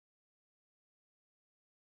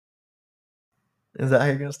Is that how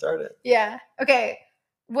you're gonna start it? Yeah. Okay.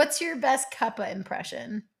 What's your best Cuppa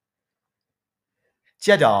impression?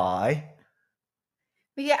 Jedi.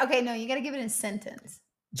 But yeah. Okay. No, you got to give it in a sentence.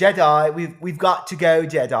 Jedi, we've got to go,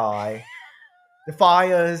 Jedi. The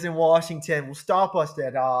fires in Washington will stop us,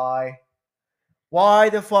 Jedi. Why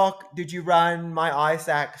the fuck did you run my ice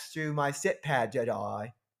axe through my sit pad, Jedi?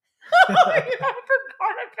 Oh my God, I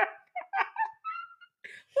forgot about.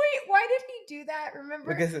 Wait, why did he do that?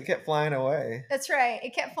 Remember? Because it kept flying away. That's right.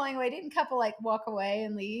 It kept flying away. Didn't Couple like walk away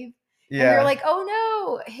and leave? And we were Yeah. like, oh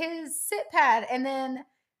no, his sit pad. And then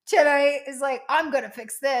Jedi is like, I'm gonna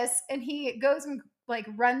fix this. And he goes and like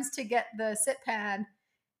runs to get the sit pad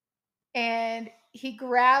and he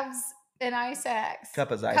grabs an ice axe.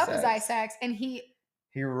 Cuppa's ice Cuppa's axe. ice axe, and he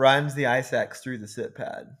runs the ice axe through the sit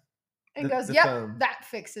pad. goes, The yep, foam. that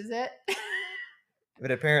fixes it.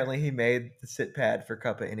 But apparently he made the sit pad for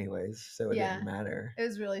Cuppa anyways, so it Yeah. didn't matter. It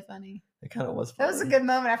was really funny. It kind of was That funny. was a good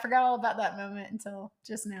moment. I forgot all about that moment until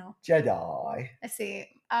just now. Jedi. Let's see.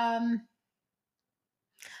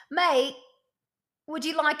 Mate, would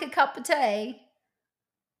you like a cup of tea?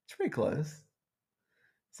 It's pretty close.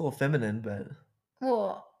 It's a little feminine, but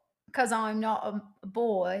Well, because I'm not a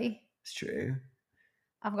boy, it's true.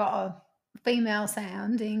 I've got a female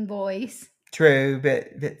sounding voice. True,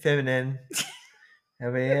 bit feminine.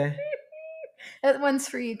 Over here. That one's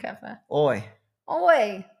for you, Cuppa. Oi.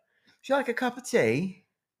 Oi. Would you like a cup of tea?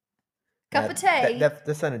 Cup of tea. That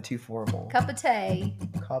sounded too formal. Cup of tea.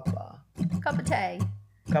 Cuppa. Cup of tea.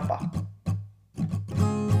 Cuppa.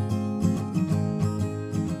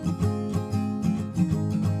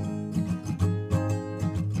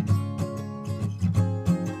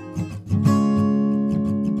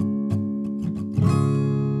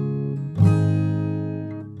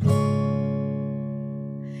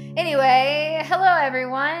 Anyway, hello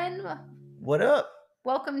everyone. What up?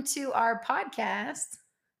 Welcome to our podcast.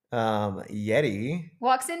 Yeti.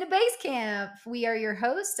 Walks into Base Camp. We are your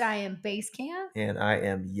hosts. I am Base Camp. And I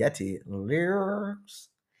am Yeti Lyrics.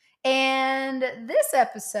 And this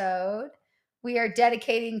episode, we are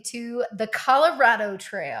dedicating to the Colorado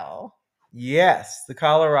Trail. Yes, the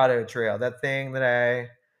Colorado Trail. That thing that I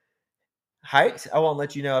hiked. I won't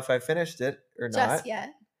let you know if I finished it or not. Just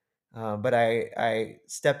yet. But I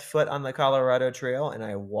stepped foot on the Colorado Trail and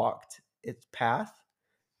I walked its path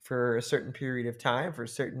for a certain period of time, for a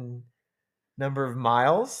certain number of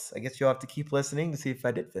miles. I guess you'll have to keep listening to see if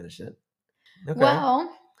I did finish it. Okay.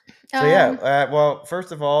 Well, so yeah. Well,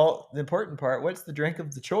 first of all, the important part: what's the drink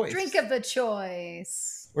of the choice? Drink of the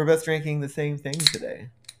choice. We're both drinking the same thing today.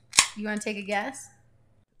 You want to take a guess?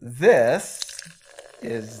 This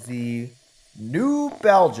is the New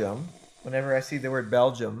Belgium. Whenever I see the word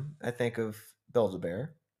Belgium, I think of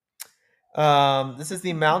Build-A-Bear. This is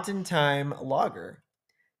the Mountain Time Lager.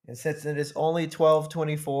 And since it is only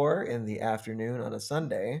 12:24 in the afternoon on a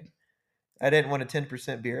Sunday, I didn't want a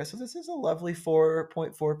 10% beer, so this is a lovely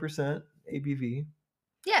 4.4% ABV.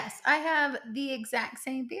 Yes, I have the exact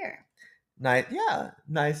same beer. Nice, yeah,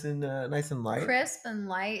 nice and light, crisp and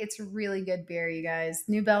light. It's a really good beer, you guys.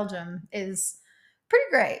 New Belgium is pretty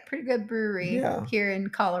great, pretty good brewery here in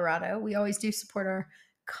Colorado. We always do support our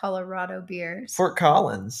Colorado beers. Fort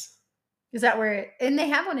Collins. Is that where? And they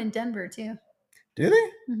have one in Denver too. Do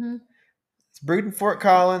they? Mm-hmm. It's brewed in Fort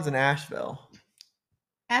Collins and Asheville.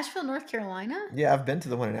 Asheville, North Carolina? Yeah, I've been to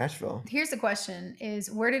the one in Asheville. Here's the question: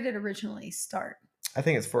 is where did it originally start? I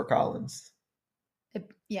think it's Fort Collins.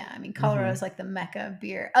 Yeah, I mean, Colorado's like the mecca of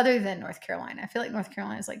beer, other than North Carolina. I feel like North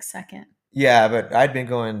Carolina is like second. Yeah, but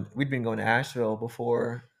we'd been going to Asheville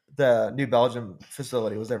before the New Belgium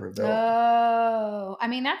facility was ever built. Oh, I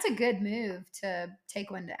mean, that's a good move to take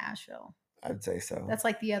one to Asheville. I'd say so. That's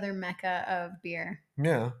like the other mecca of beer.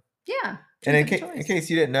 Yeah. Yeah. And in case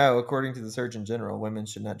you didn't know, according to the Surgeon General, women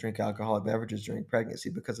should not drink alcoholic beverages during pregnancy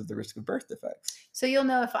because of the risk of birth defects. So you'll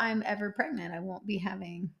know if I'm ever pregnant, I won't be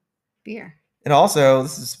having beer. And also,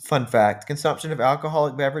 this is a fun fact, consumption of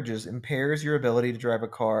alcoholic beverages impairs your ability to drive a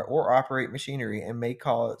car or operate machinery and may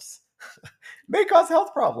cause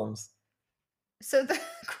health problems. So the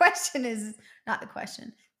question is not the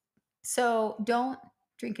question. So don't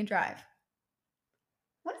drink and drive.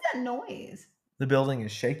 What is that noise? The building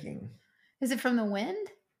is shaking. Is it from the wind?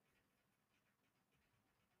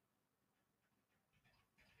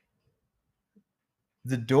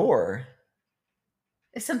 The door.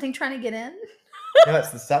 Is something trying to get in? No, it's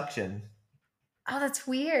the suction. Oh, that's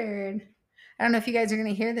weird. I don't know if you guys are going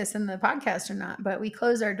to hear this in the podcast or not, but we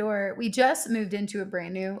closed our door. We just moved into a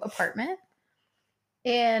brand new apartment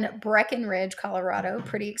in Breckenridge, Colorado.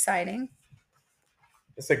 Pretty exciting.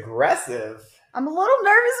 It's aggressive. I'm a little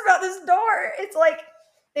nervous about this door. It's like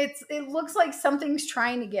It looks like something's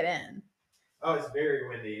trying to get in. Oh, it's very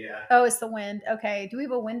windy. Yeah. Oh, it's the wind. Okay. Do we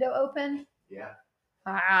have a window open? Yeah.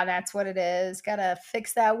 Ah, that's what it is. Gotta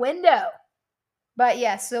fix that window. But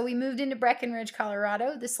yeah, so we moved into Breckenridge,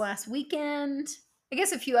 Colorado this last weekend. I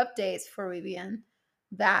guess a few updates before we begin.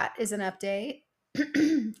 That is an update.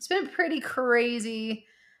 It's been a pretty crazy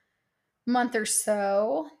month or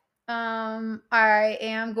so. I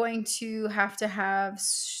am going to have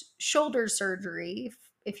shoulder surgery.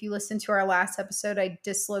 If you listen to our last episode, I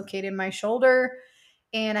dislocated my shoulder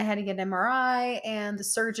and I had to get an MRI, and the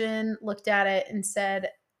surgeon looked at it and said,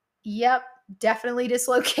 "Yep, definitely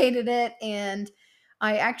dislocated it." And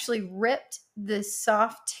I actually ripped the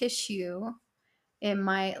soft tissue in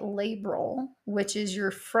my labral, which is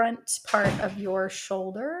your front part of your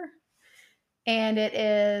shoulder. And it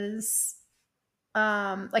is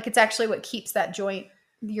like it's actually what keeps that joint,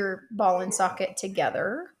 your ball and socket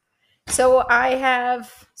together. So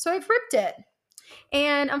I've ripped it.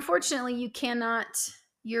 And unfortunately,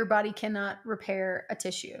 your body cannot repair a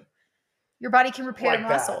tissue. Your body can repair Like that.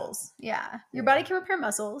 muscles. Yeah. Your Yeah. body can repair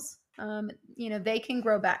muscles. They can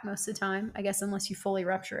grow back most of the time, I guess, unless you fully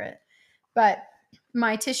rupture it. But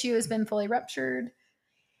my tissue has been fully ruptured.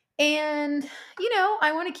 And,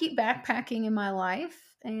 I want to keep backpacking in my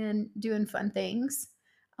life and doing fun things.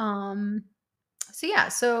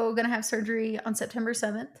 So gonna have surgery on September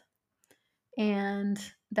 7th. And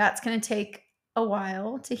that's gonna take a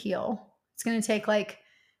while to heal. It's gonna take like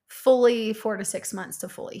fully 4 to 6 months to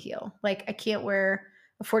fully heal. Like I can't wear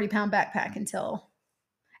a 40-pound backpack until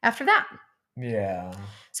after that. Yeah.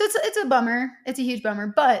 So it's a bummer. It's a huge bummer.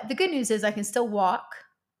 But the good news is I can still walk.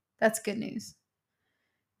 That's good news.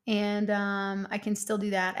 And I can still do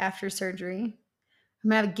that after surgery. I'm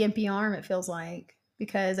gonna have a gimpy arm, it feels like,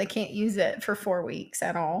 because I can't use it for 4 weeks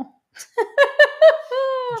at all.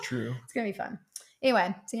 True. It's gonna be fun.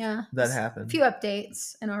 Anyway, so yeah, That just a happened. few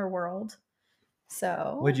updates in our world.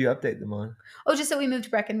 So, What'd you update them on? just that we moved to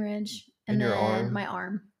Breckenridge, and And your then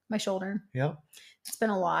arm? my shoulder. Yep. It's been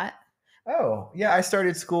a lot. Oh, yeah. I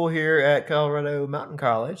started school here at Colorado Mountain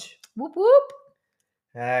College. Whoop whoop.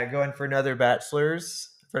 Going for another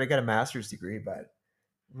bachelor's. I've already got a master's degree, but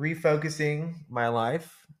refocusing my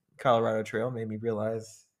life, Colorado Trail made me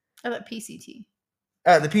realize. I thought PCT.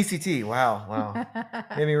 The PCT. Wow.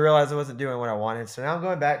 Made me realize I wasn't doing what I wanted. So now I'm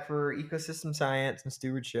going back for ecosystem science and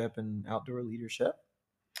stewardship and outdoor leadership.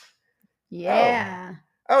 Yeah.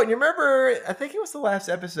 Oh, and you remember, I think it was the last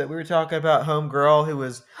episode, we were talking about homegirl who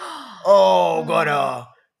was, gonna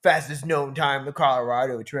fastest known time the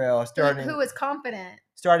Colorado Trail, Who was confident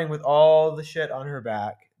starting with all the shit on her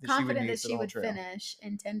back confident that for the she whole would trail. finish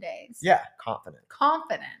in 10 days. Yeah, confident.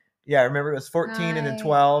 Yeah, I remember it was 14 and then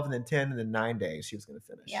 12 and then 10 and then 9 days she was going to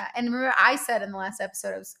finish. Yeah, and remember I said in the last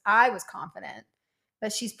episode I was confident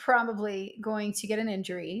that she's probably going to get an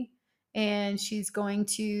injury and she's going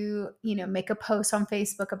to, make a post on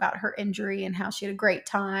Facebook about her injury and how she had a great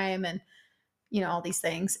time and all these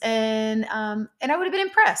things. And I would have been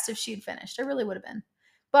impressed if she'd finished. I really would have been.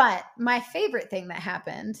 But my favorite thing that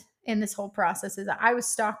happened in this whole process is that I was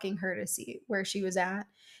stalking her to see where she was at.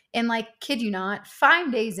 And like, kid you not,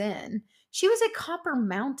 5 days in, she was at Copper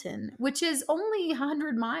Mountain, which is only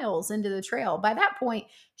 100 miles into the trail. By that point,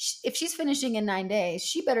 if she's finishing in 9 days,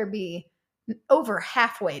 she better be over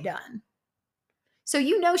halfway done. So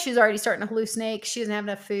she's already starting to hallucinate. She doesn't have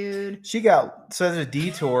enough food. So there's a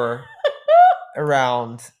detour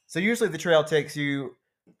around. So usually the trail takes you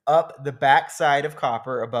up the backside of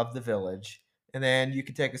Copper above the village. And then you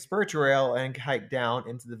can take a spur trail and hike down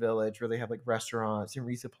into the village where they have like restaurants and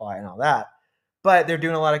resupply and all that. But they're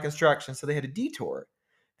doing a lot of construction. So they had a detour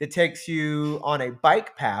that takes you on a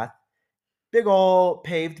bike path, big old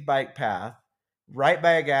paved bike path, right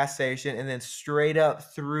by a gas station, and then straight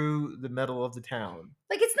up through the middle of the town.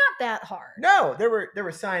 Like, it's not that hard. No, there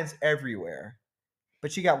were signs everywhere.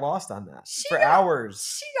 But she got lost on that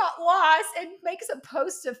hours. She got lost and makes a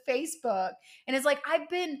post to Facebook and is like, I've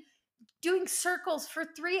been doing circles for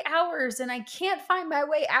 3 hours and I can't find my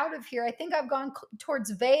way out of here. I think I've gone towards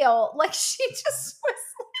Vale. Like, she just was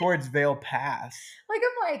like, towards Vale Pass. Like,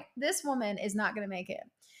 I'm like, this woman is not going to make it.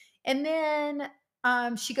 And then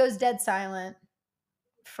she goes dead silent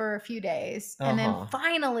for a few days. And then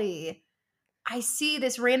finally, I see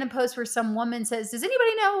this random post where some woman says, does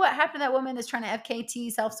anybody know what happened to that woman that's trying to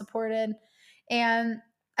FKT, self-supported? And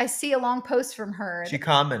I see a long post from her. She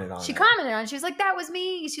commented on it. She was like, that was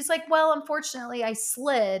me. She's like, well, unfortunately, I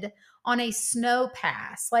slid on a snow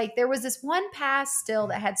pass. Like, there was this one pass still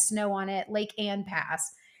that had snow on it, Lake Ann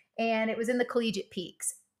Pass, and it was in the Collegiate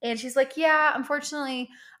Peaks. And she's like, yeah, unfortunately,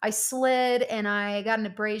 I slid and I got an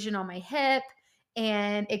abrasion on my hip.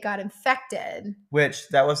 and it got infected. Which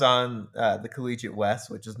that was on the Collegiate West,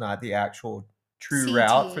 which is not the actual true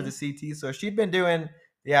route for the CT. CT. So if she'd been doing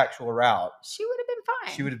the actual route, She would have been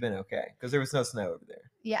she fine. would have been okay because there was no snow over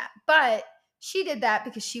there. Yeah, but she did that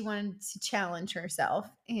because she wanted to challenge herself,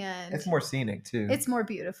 and It's more scenic too. it's more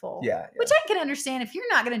beautiful. Yeah, Which I can understand. If you're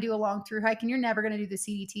not going to do a long through hike and you're never going to do the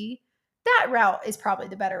CDT, that route is probably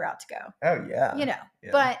the better route to go. Oh yeah. You know,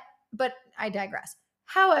 Yeah. but I digress.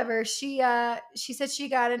 However, she said she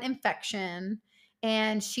got an infection,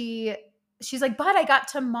 and she's like, but I got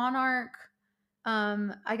to Monarch.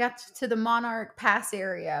 I got to the Monarch Pass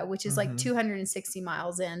area, which is like Mhm. 260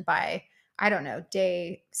 miles in by, I don't know,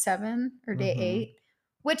 day 7 or day Mhm. 8.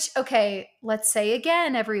 Which, okay, let's say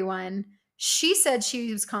again, everyone. She said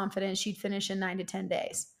she was confident she'd finish in 9 to 10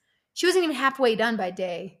 days. She wasn't even halfway done by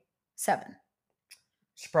day 7.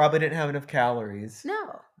 She probably didn't have enough calories.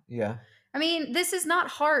 No. Yeah. I mean, this is not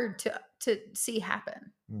hard to see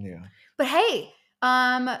happen. Yeah. But hey,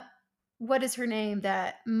 what is her name?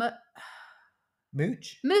 That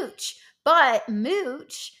Mooch. Mooch. But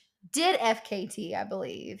Mooch did FKT, I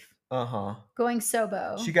believe, Uh-huh. going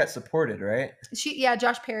Sobo. She got supported, right? Yeah,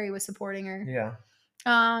 Josh Perry was supporting her. Yeah.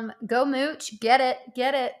 Go Mooch, get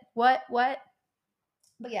it. What?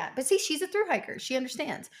 But yeah, but see, she's a thru hiker. She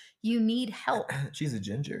understands. You need help. She's a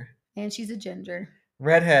ginger. And she's a ginger.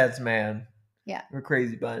 Redheads, man. Yeah. We're a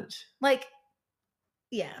crazy bunch. Like,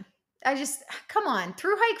 yeah. Come on,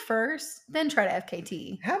 through hike first, then try to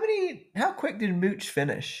FKT. How quick did Mooch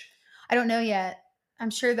finish? I don't know yet. I'm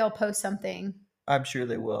sure they'll post something. I'm sure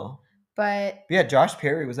they will. But yeah, Josh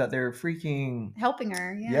Perry was out there freaking helping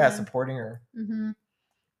her. Yeah, supporting her. Mm-hmm.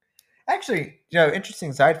 Actually,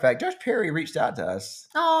 interesting side fact. Josh Perry reached out to us.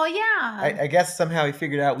 Oh yeah. I guess somehow he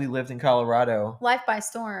figured out we lived in Colorado. Life by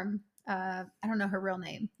Storm. I don't know her real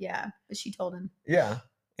name. Yeah, but she told him. Yeah,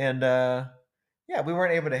 and yeah, we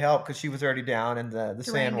weren't able to help because she was already down in the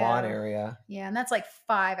San Juan area. Yeah, and that's like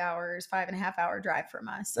 5.5 hour drive from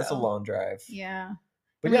us. So. That's a long drive. Yeah,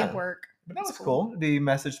 but we yeah, have work. But that was cool to be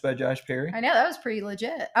messaged by Josh Perry. I know, that was pretty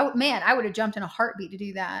legit. I would have jumped in a heartbeat to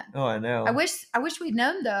do that. Oh, I know. I wish we'd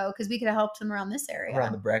known though, because we could have helped them around this area,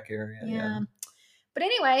 around the Breck area. Yeah. But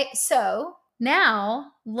anyway, so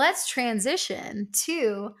now let's transition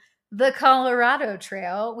to the Colorado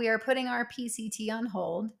Trail. We are putting our PCT on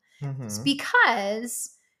hold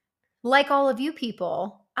because, like all of you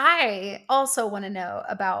people, I also want to know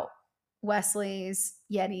about Wesley's,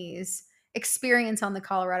 Yeti's experience on the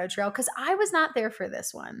Colorado Trail, because I was not there for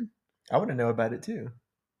this one. I want to know about it too.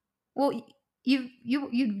 Well, you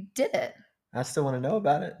did it. I still want to know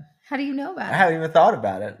about it. How do you know about it? I haven't even thought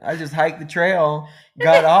about it. I just hiked the trail,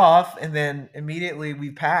 got off, and then immediately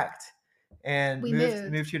we packed and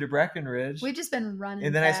moved here to Breckenridge. We've just been running.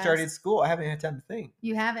 And then fast. I started school. I haven't had time to think.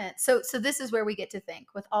 You haven't. So this is where we get to think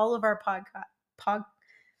with all of our podcast.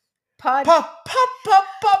 Party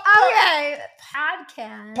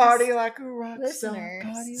like a rock listeners. Star.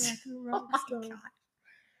 Party like a rock star. God.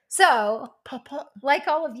 So, like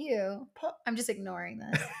all of you, I'm just ignoring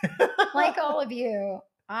this. Like all of you,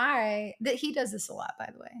 he does this a lot, by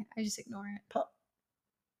the way. I just ignore it.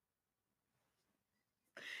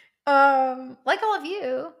 Like all of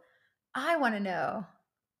you, I want to know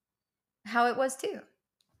how it was too.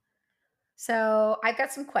 So I've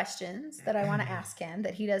got some questions that I want to ask him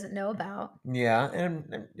that he doesn't know about. Yeah,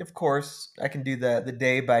 and of course I can do the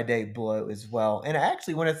day by day blow as well. And I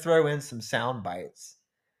actually want to throw in some sound bites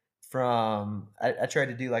from. I tried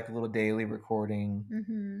to do like a little daily recording,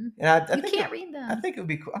 and I you can't read them. I think it would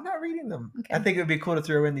be cool. I'm not reading them. Okay. I think it would be cool to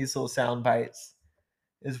throw in these little sound bites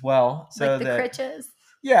as well. So like the critches.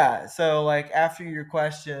 Yeah. So like after your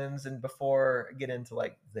questions and before I get into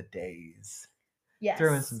like the days. Yes.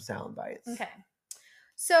 Throw in some sound bites. Okay.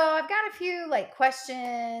 So I've got a few like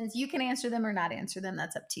questions. You can answer them or not answer them.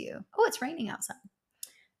 That's up to you. Oh, it's raining outside.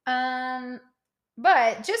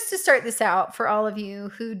 But just to start this out for all of you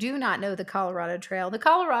who do not know the Colorado Trail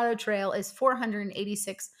is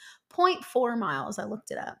 486.4 miles. I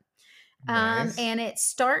looked it up. Nice. And it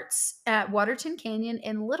starts at Waterton Canyon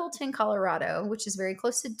in Littleton, Colorado, which is very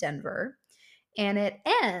close to Denver. And it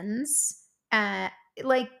ends at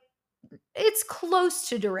it's close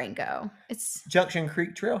to Durango. It's Junction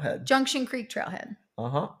Creek Trailhead.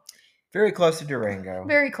 Very close to Durango.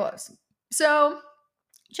 Very close. So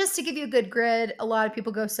just to give you a good grid, a lot of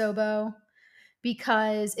people go Sobo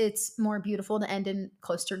because it's more beautiful to end in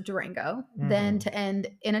close to Durango than to end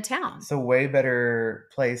in a town. It's a way better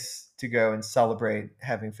place to go and celebrate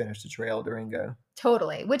having finished the trail, Durango.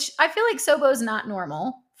 Totally. Which I feel like Sobo is not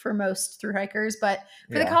normal for most thru hikers, but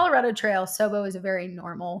for the Colorado Trail, Sobo is a very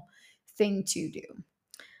normal thing to do.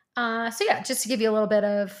 So yeah, just to give you a little bit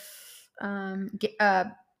of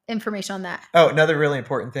information on that. Oh, another really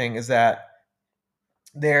important thing is that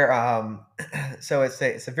there, so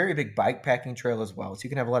it's a very big bike packing trail as well. So you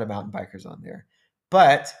can have a lot of mountain bikers on there,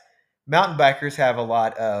 but mountain bikers have a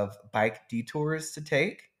lot of bike detours to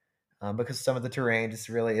take because some of the terrain just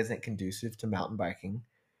really isn't conducive to mountain biking.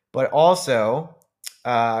 But also,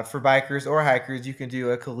 for bikers or hikers, you can do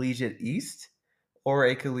a collegiate east or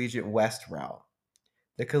a collegiate west route.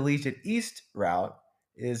 The collegiate east route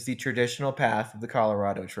is the traditional path of the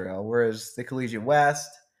Colorado Trail, whereas the collegiate west,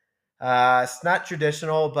 it's not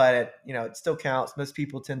traditional, but it still counts. Most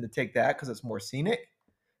people tend to take that because it's more scenic.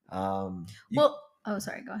 You Well, oh,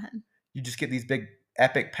 sorry, go ahead. you just get these big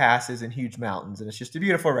epic passes and huge mountains, and it's just a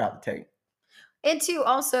beautiful route to take. And to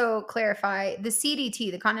also clarify, the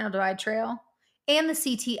CDT, the Continental Divide Trail, and the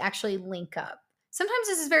CT actually link up. Sometimes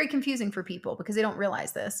this is very confusing for people because they don't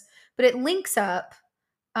realize this, but it links up.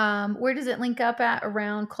 Where does it link up at?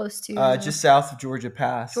 Around close to Just south of Georgia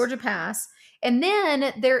Pass. Georgia Pass. And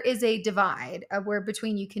then there is a divide where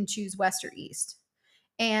between you can choose west or east.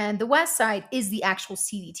 And the west side is the actual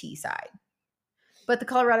CDT side. But the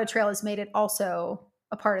Colorado Trail has made it also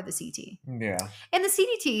a part of the CT. Yeah, And the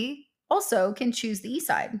CDT also can choose the east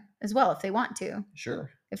side as well if they want to,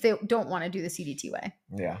 sure. if they don't want to do the CDT way.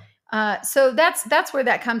 Yeah. So that's where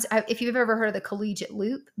that comes. If you've ever heard of the collegiate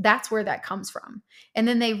loop, that's where that comes from. And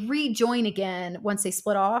then they rejoin again once they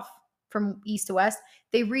split off from east to west.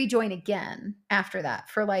 They rejoin again after that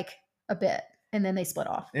for like a bit, and then they split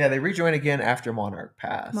off. Yeah, they rejoin again after Monarch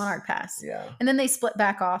Pass. Monarch Pass. Yeah. And then they split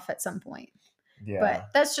back off at some point. Yeah. But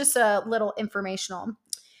that's just a little informational.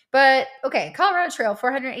 But okay, Colorado Trail,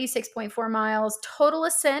 486.4 miles. Total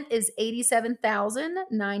ascent is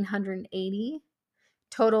 87,980.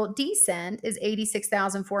 Total descent is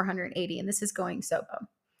 86,480. And this is going SOPO.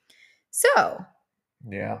 So,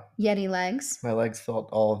 Yeah. Yeti legs. My legs felt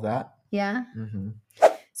all of that. Yeah. Mm-hmm.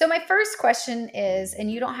 So, my first question is,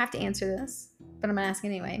 and you don't have to answer this, but I'm asking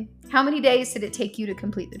anyway. How many days did it take you to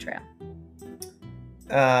complete the trail?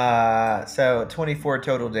 So 24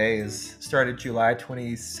 total days. Started July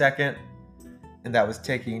 22nd, and that was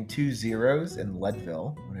taking 2 zeros in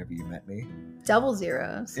Leadville whenever you met me. Double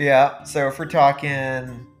zeros. Yeah. So if we're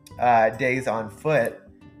talking days on foot,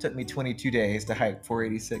 it took me 22 days to hike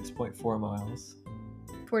 486.4 miles.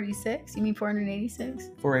 46? You mean 486?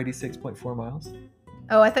 486.4 miles.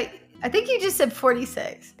 Oh, I think you just said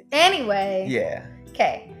 46. Anyway. Yeah.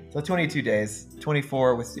 Okay. So 22 days,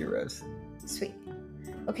 24 with zeros. Sweet.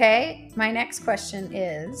 Okay, my next question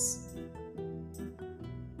is,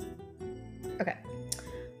 okay,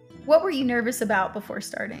 what were you nervous about before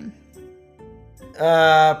starting?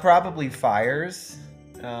 Probably fires,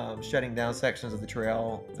 shutting down sections of the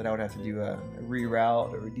trail that I would have to do a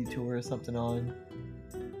reroute or a detour or something on.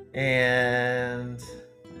 And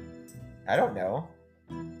I don't know.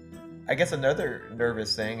 I guess another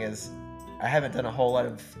nervous thing is I haven't done a whole lot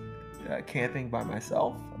of camping by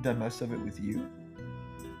myself. I've done most of it with you.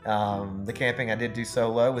 The camping I did do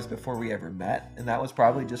solo was before we ever met, and that was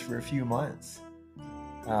probably just for a few months.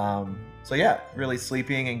 So yeah, really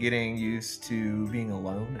sleeping and getting used to being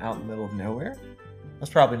alone out in the middle of nowhere. That's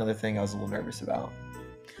probably another thing I was a little nervous about.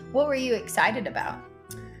 What were you excited about?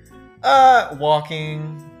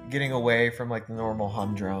 Walking, getting away from like the normal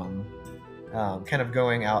humdrum, kind of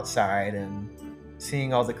going outside and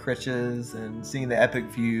seeing all the critches and seeing the epic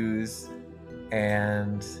views,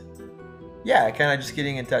 and yeah, kind of just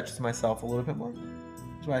getting in touch with myself a little bit more.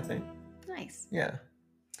 That's what I think. Nice. Yeah.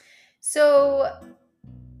 So,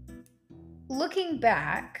 looking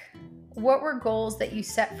back, what were goals that you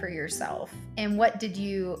set for yourself, and what did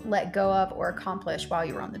you let go of or accomplish while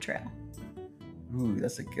you were on the trail? Ooh,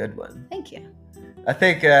 that's a good one. Thank you. I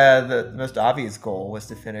think the most obvious goal was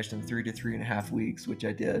to finish in 3 to 3.5 weeks, which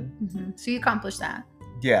I did. Mm-hmm. So you accomplished that.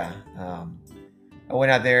 Yeah. I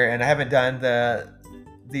went out there, and I haven't done the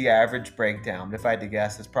average breakdown, but if I had to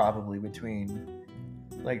guess, it's probably between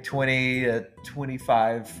like 20 to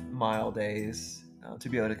 25 mile days to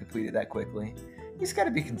be able to complete it that quickly. You just got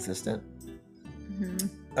to be consistent.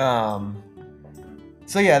 Mm-hmm.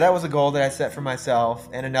 So yeah, that was a goal that I set for myself,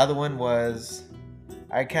 and another one was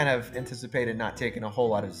I kind of anticipated not taking a whole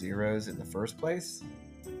lot of zeros in the first place,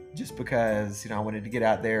 just because I wanted to get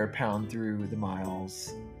out there, pound through the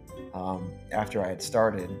miles after I had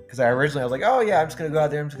started. Because I originally was like, oh yeah, I'm just gonna go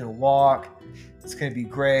out there, I'm just gonna walk, it's gonna be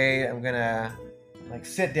great, I'm gonna like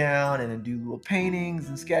sit down and do little paintings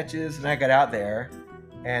and sketches. And I got out there,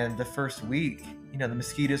 and the first week, the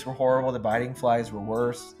mosquitoes were horrible, the biting flies were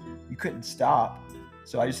worse, you couldn't stop.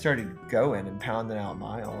 So I just started going and pounding out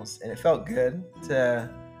miles, and it felt good to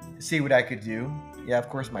see what I could do. Yeah, of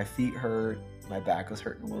course my feet hurt. My back was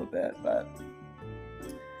hurting a little bit, but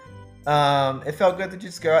it felt good to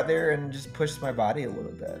just go out there and just push my body a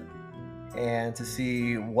little bit and to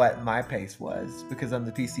see what my pace was, because on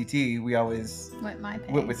the PCT we always Went my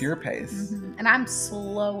pace. went with your pace. And I'm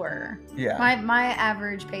slower. Yeah. My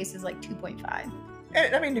average pace is like 2.5.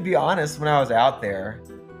 And I mean, to be honest, when I was out there,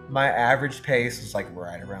 my average pace was like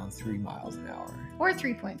right around 3 miles an hour. Or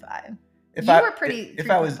 3.5. If You I were pretty. if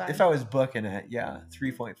 3.5. I was booking it, yeah,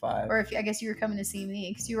 3.5. Or if I guess you were coming to see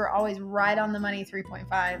me, because you were always right on the money, 3.5.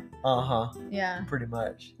 Yeah, Yeah. pretty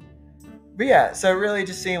much. But yeah, so really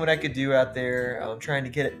just seeing what I could do out there, trying to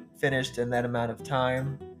get it finished in that amount of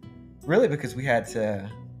time. Really, because we had to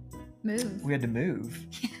move.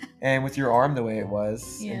 And with your arm the way it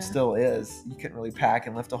was, Yeah. and still is, you couldn't really pack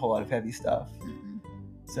and lift a whole lot of heavy stuff. Mm-mm.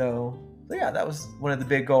 So yeah, that was one of the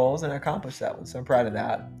big goals, and I accomplished that one. So I'm proud of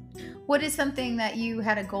that. What is something that you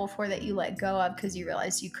had a goal for that you let go of because you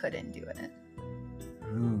realized you couldn't do it?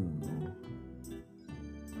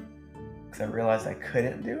 Because I realized I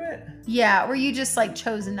couldn't do it. Yeah, or you just like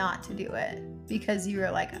chose not to do it because you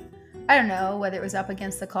were like, I don't know, whether it was up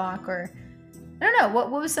against the clock or I don't know.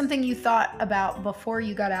 What was something you thought about before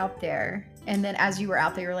you got out there? And then as you were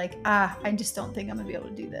out there, you're like, I just don't think I'm going to be able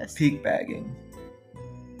to do this. Peak bagging.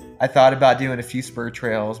 I thought about doing a few spur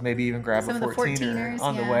trails, maybe even grab Some a of the 14er 14ers,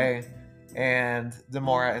 on the yeah. way. And the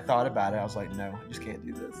more I thought about it, I was like, no, I just can't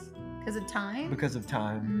do this. Because of time? Because of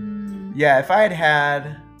time. Mm. Yeah, if I had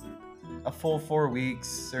had a full 4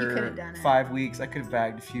 weeks You could or have done it. 5 weeks, I could have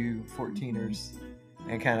bagged a few 14ers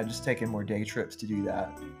and kind of just taken more day trips to do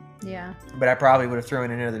that. Yeah. But I probably would have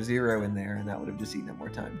thrown another 0 in there, and that would have just eaten up more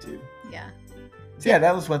time too. Yeah. So yeah,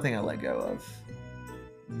 that was one thing I let go of.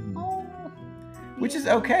 Oh. Which is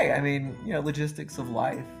okay. I mean, logistics of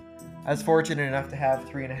life. I was fortunate enough to have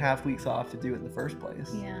 3.5 weeks off to do it in the first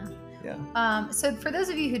place. Yeah. Yeah. So for those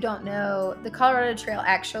of you who don't know, the Colorado Trail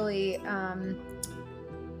actually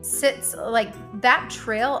sits like that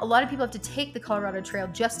trail. A lot of people have to take the Colorado Trail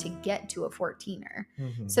just to get to a 14er.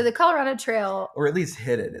 So the Colorado Trail, or at least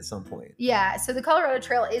hit it at some point. yeah. So the Colorado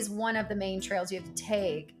Trail is one of the main trails you have to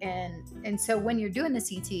take, and so when you're doing the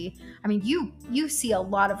CT, I mean, you see a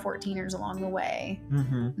lot of 14ers along the way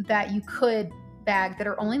that you could bag that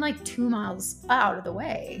are only like 2 miles out of the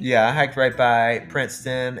way. Yeah, I hiked right by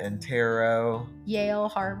Princeton and Taro. Yale,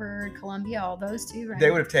 Harvard, Columbia, all those two, right? They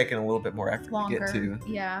would have taken a little bit more effort Longer, to get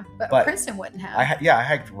to. yeah, but Princeton wouldn't have. I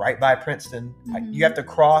hiked right by Princeton. You have to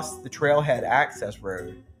cross the trailhead access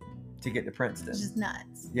road to get to Princeton. Which is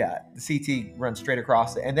nuts. Yeah, the CT runs straight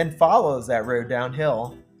across it and then follows that road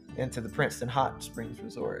downhill into the Princeton Hot Springs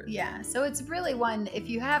Resort. Yeah, so it's really one, if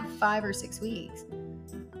you have 5 or 6 weeks,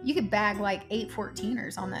 you could bag like 8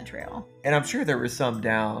 14ers on that trail. And I'm sure there were some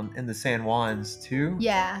down in the San Juans too.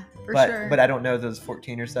 Yeah, for but, sure. But I don't know those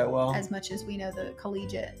 14ers that well. As much as we know the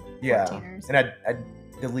collegiate 14ers. 14ers. And I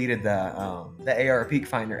deleted the AR Peak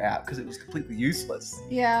Finder app because it was completely useless.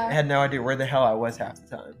 Yeah. I had no idea where the hell I was half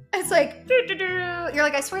the time. It's like, you're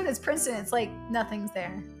like, I swear that's Princeton. It's like, nothing's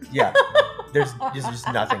there. Yeah. There's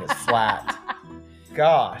just nothing. It's flat.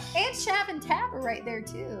 Gosh. And Shav and Tab are right there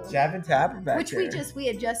too. Shav and Tab are back Which there. we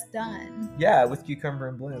had just done. Yeah, with Cucumber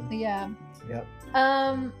and Bloom. Yeah. Yep.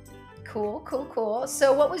 Cool.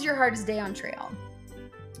 So what was your hardest day on trail?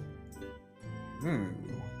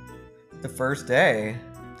 The first day.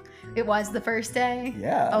 It was the first day?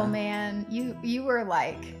 Yeah. Oh man, you were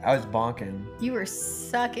like, I was bonking. you were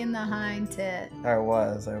sucking the hind tit. I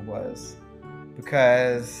was.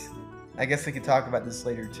 Because I guess we could talk about this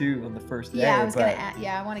later too on the first day.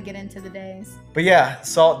 Yeah, I want to get into the days. But yeah,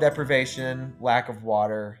 salt deprivation, lack of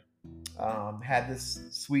water. Had this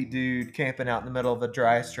sweet dude camping out in the middle of a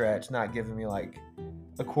dry stretch, not giving me like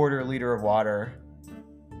a quarter liter of water,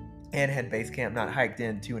 and had base camp not hiked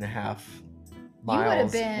in 2.5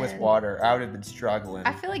 miles with water. I would have been struggling.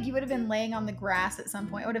 I feel like you would have been laying on the grass at some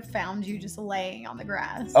point. I would have found you just laying on the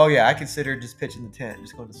grass. Oh yeah, I considered just pitching the tent,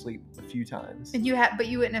 just going to sleep a few times. And but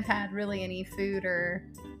you wouldn't have had really any food or.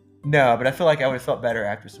 No, but I feel like I would have felt better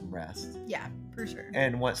after some rest. Yeah, for sure.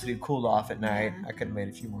 And once it cooled off at night, I could have made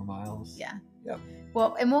a few more miles. Yeah. Yep.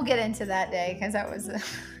 Well, and we'll get into that day because that was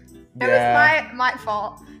my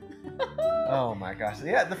fault. Oh my gosh.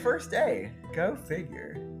 Yeah, the first day. Go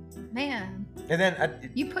figure. Man. And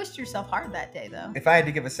then you pushed yourself hard that day, though. If I had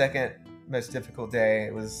to give a second most difficult day,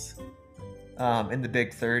 it was in the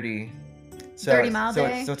Big 30. 30-mile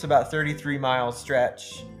day? So it's about 33 mile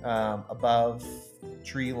stretch above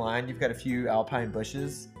tree line. You've got a few alpine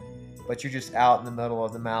bushes, but you're just out in the middle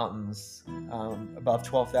of the mountains above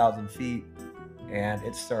 12,000 feet, and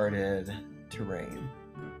it started to rain.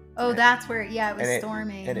 Oh, that's where, yeah, it was and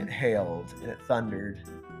storming. it hailed and it thundered.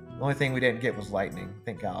 The only thing we didn't get was lightning,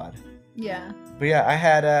 thank God. Yeah. But yeah, I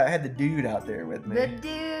had the dude out there with me. The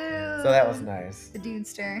dude. So that was nice. The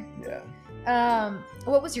dudester. Yeah.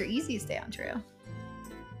 What was your easiest day on trail?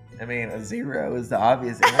 I mean, a 0 is the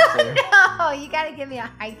obvious answer. No, you gotta give me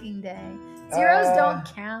a hiking day. Zeros don't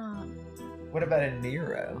count. What about a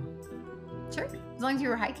Nero? Sure, as long as you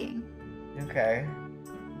were hiking. Okay.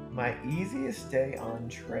 My easiest day on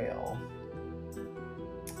trail.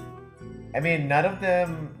 I mean, none of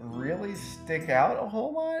them really stick out a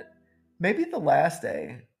whole lot. Maybe the last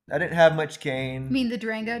day. I didn't have much gain. You mean the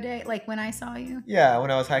Durango day, like when I saw you? Yeah,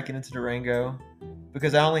 when I was hiking into Durango.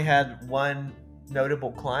 Because I only had one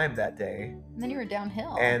notable climb that day. And then you were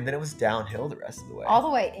downhill. And then it was downhill the rest of the way. All the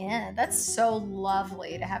way in. That's so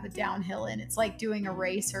lovely to have a downhill in. It's like doing a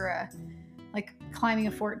race or like climbing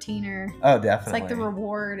a 14er. Oh, definitely. It's like the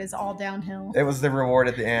reward is all downhill. It was the reward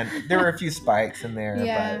at the end. There were a few spikes in there.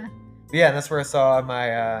 Yeah. But yeah, and that's where I saw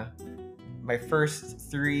my first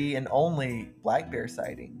 3 and only black bear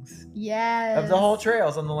sightings. Yes. Of the whole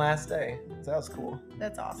trails on the last day. So that was cool.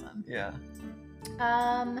 That's awesome. Yeah.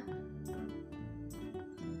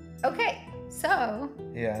 Okay, so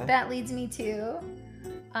yeah, that leads me to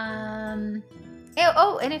and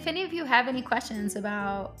if any of you have any questions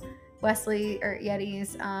about Wesley or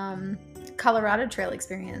Yeti's Colorado Trail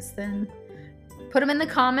experience, then put them in the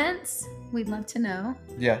comments. We'd love to know.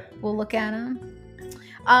 Yeah, we'll look at them.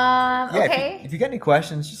 Okay. If you got any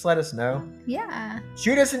questions, just let us know. Yeah.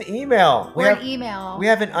 Shoot us an email. We have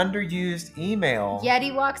an underused email.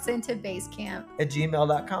 Yeti walks into base camp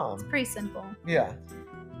 @gmail.com. It's pretty simple. Yeah.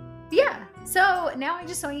 Yeah. So now I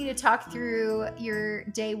just want you to talk through your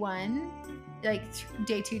day 1, like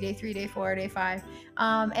day 2, day 3, day 4, day 5.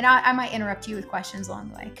 And I might interrupt you with questions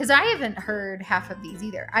along the way because I haven't heard half of these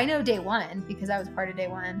either. I know day 1 because I was part of day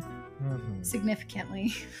 1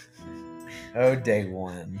 significantly. Oh, day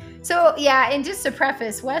 1. So yeah, and just to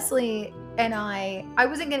preface, Wesley and I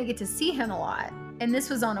wasn't going to get to see him a lot. And this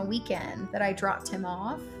was on a weekend that I dropped him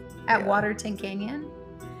off at Waterton Canyon.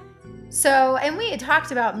 So, and we had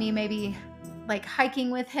talked about me maybe like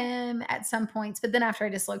hiking with him at some points, but then after I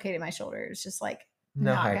dislocated my shoulder, it's just like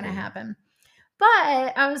not going to happen.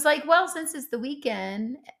 But I was like, well, since it's the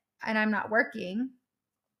weekend and I'm not working,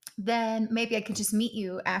 then maybe I could just meet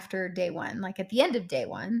you after day 1, like at the end of day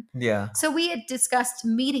 1. Yeah. So we had discussed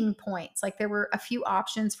meeting points. Like there were a few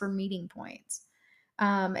options for meeting points.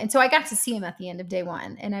 And so I got to see him at the end of day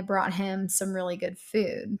 1 and I brought him some really good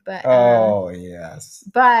food, but, yes,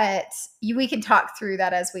 but we can talk through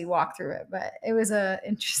that as we walk through it, but it was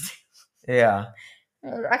interesting. Yeah.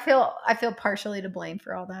 I feel partially to blame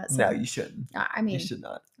for all that. So. No, you shouldn't. I mean, you should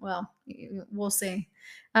not. Well, we'll see.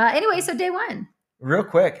 Anyway, so day 1. Real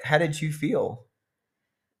quick, how did you feel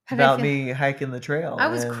about me hiking the trail? I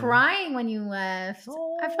was crying when you left.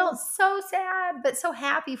 Oh. I felt so sad, but so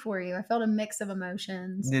happy for you. I felt a mix of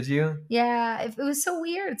emotions. Did you? Yeah, it was so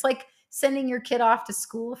weird. It's like sending your kid off to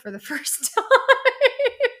school for the first time.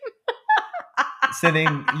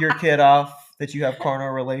 Sending your kid off that you have carnal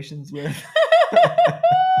relations with.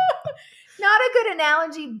 Not a good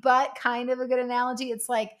analogy, but kind of a good analogy. It's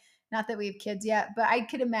like, not that we have kids yet, but I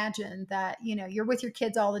could imagine that, you're with your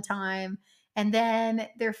kids all the time and then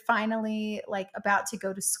they're finally like about to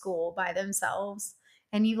go to school by themselves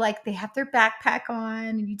and they have their backpack on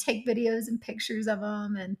and you take videos and pictures of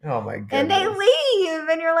them and oh my goodness. And they leave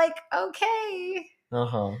and you're like, okay,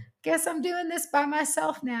 guess I'm doing this by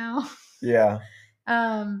myself now. Yeah.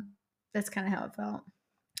 That's kind of how it felt.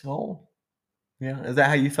 Oh, yeah. Is that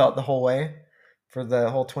how you felt the whole way for the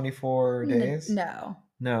whole 24 days? No.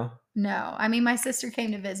 I mean, my sister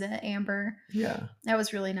came to visit, Amber. Yeah. That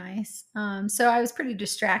was really nice. So I was pretty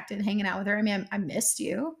distracted hanging out with her. I mean, I missed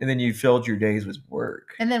you. And then you filled your days with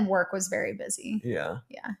work. And then work was very busy. Yeah.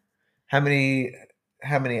 Yeah. How many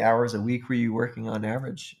hours a week were you working on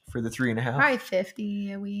average for the 3.5? Probably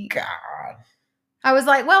 50 a week. God. I was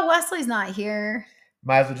like, well, Wesley's not here.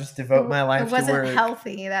 Might as well just devote my life to work. It wasn't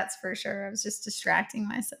healthy, that's for sure. I was just distracting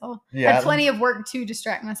myself. Yeah. Had plenty of work to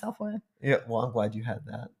distract myself with. Yeah, well, I'm glad you had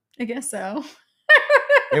that. I guess so.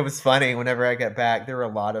 It was funny. Whenever I got back, there were a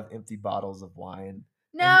lot of empty bottles of wine.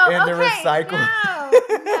 No, and the recycled.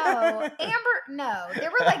 No. Amber, no.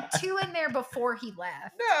 There were like 2 in there before he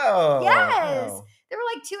left. No. Yes. No. There were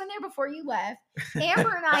like 2 in there before you left.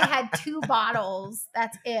 Amber and I had 2 bottles.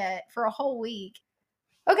 That's it for a whole week.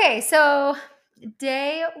 Okay, so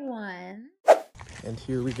day 1. And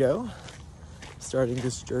here we go, starting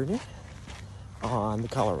this journey on the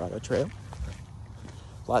Colorado Trail.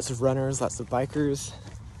 Lots of runners, lots of bikers.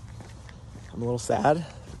 I'm a little sad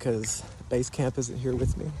because base camp isn't here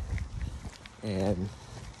with me. And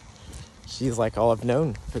she's like all I've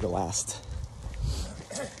known for the last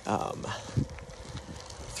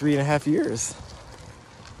 3.5 years.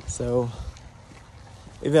 So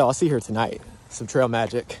maybe I'll see her tonight. Some trail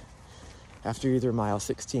magic after either mile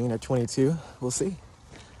 16 or 22. We'll see.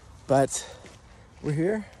 But we're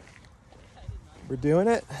here. We're doing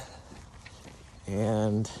it.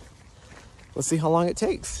 And let's see how long it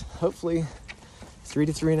takes. Hopefully 3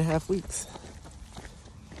 to 3.5 weeks.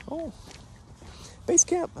 Oh, base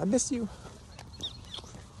camp, I missed you.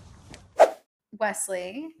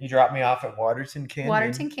 Wesley, You dropped me off at Waterton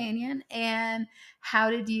Canyon. and how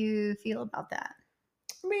did you feel about that?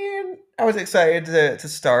 I mean, I was excited to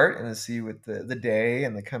start and to see what the day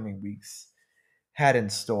and the coming weeks had in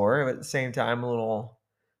store. But at the same time, a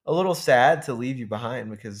little sad to leave you behind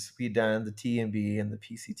because we'd done the T&B and the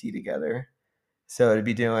PCT together. So to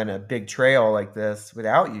be doing a big trail like this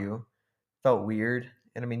without you felt weird.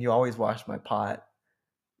 And I mean, you always wash my pot.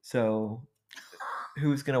 So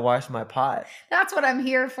who's gonna wash my pot? That's what I'm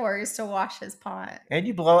here for, is to wash his pot. And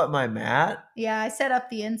you blow up my mat. Yeah, I set up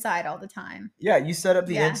the inside all the time. Yeah, you set up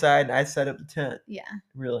the inside and I set up the tent. Yeah.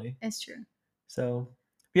 Really. It's true. So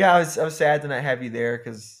yeah, I was sad to not have you there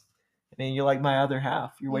because I mean you're like my other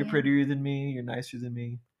half. You're way prettier than me, you're nicer than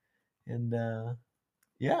me. And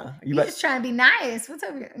yeah. You're just trying to be nice. What's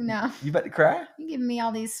over here? No. You about to cry? You're giving me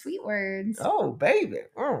all these sweet words. Oh, baby.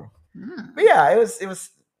 But yeah,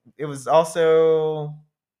 it was also,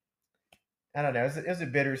 I don't know, it was a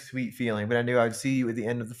bittersweet feeling, but I knew I'd see you at the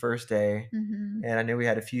end of the first day. And I knew we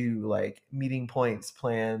had a few like meeting points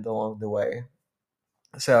planned along the way.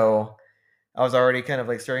 So I was already kind of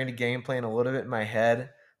like starting to game plan a little bit in my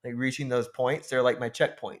head, like reaching those points. They're like my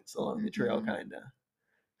checkpoints along the trail, kind of.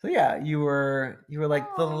 So yeah, you were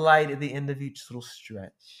like the light at the end of each little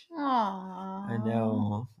stretch. Aww. I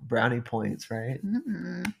know, brownie points, right?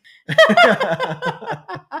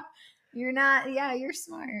 You're not. Yeah, you're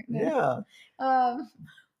smart. Yeah.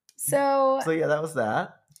 So yeah, that was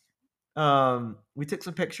that. We took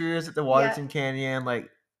some pictures at the Waterton Canyon, like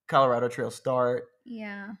Colorado Trail start.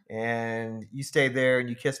 Yeah. And you stayed there and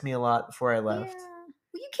you kissed me a lot before I left. Yeah.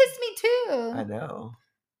 Well, you kissed me too. I know.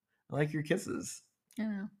 I like your kisses. I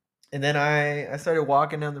know. And then I started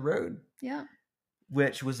walking down the road. Yeah.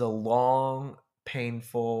 Which was a long,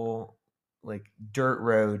 painful, like dirt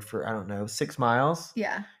road for, I don't know, 6 miles.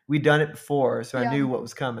 Yeah. We'd done it before, so I knew what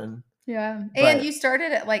was coming. Yeah. And you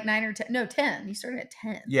started at like 9 or 10. No, 10. You started at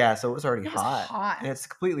 10. Yeah, so it was already hot. And it's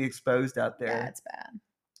completely exposed out there. Yeah, it's bad.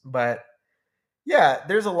 But yeah,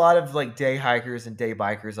 there's a lot of like day hikers and day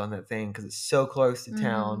bikers on that thing because it's so close to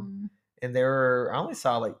town. And I only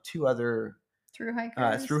saw like 2 other through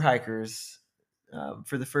hikers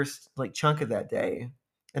for the first like chunk of that day.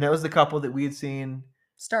 And it was the couple that we had seen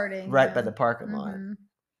starting right by the parking lot. And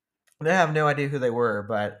I have no idea who they were,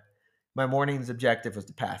 but my morning's objective was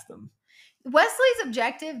to pass them. Wesley's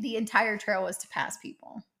objective the entire trail was to pass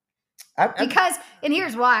people. And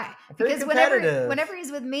here's why. Because whenever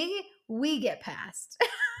he's with me, we get passed.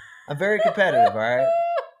 I'm very competitive, all right?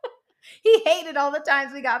 He hated all the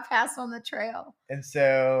times we got passed on the trail. And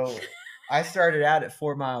so I started out at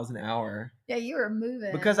 4 miles an hour. Yeah, you were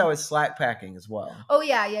moving. Because I was slack packing as well. Oh,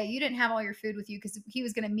 yeah. You didn't have all your food with you because he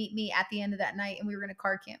was going to meet me at the end of that night and we were going to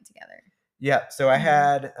car camp together. Yeah, so I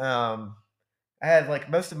had like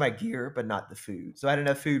most of my gear, but not the food. So I had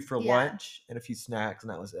enough food for lunch and a few snacks,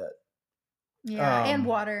 and that was it. Yeah, and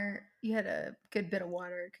water. You had a good bit of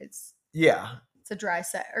water because it's a dry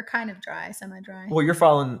set, or kind of dry, semi-dry. Well, you're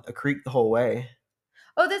following a creek the whole way.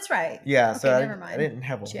 Oh, that's right. Yeah, okay, so never mind. I didn't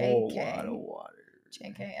have a whole lot of water.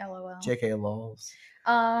 JK LOL. JK lols.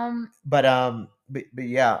 But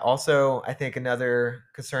yeah, also I think another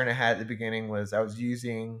concern I had at the beginning was I was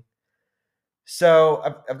using. So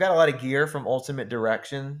I've got a lot of gear from Ultimate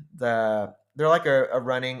Direction. They're like a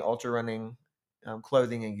ultra running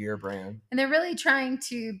clothing and gear brand. And they're really trying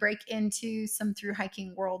to break into some through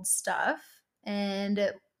hiking world stuff.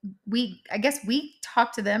 And I guess we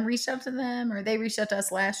talked to them, reached out to them, or they reached out to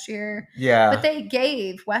us last year. Yeah. But they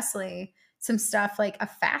gave Wesley some stuff like a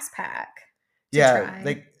fast pack to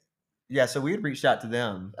try. So we had reached out to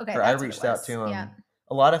them. Okay. Or I reached out to them. Yeah.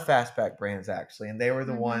 A lot of fast pack brands actually, and they were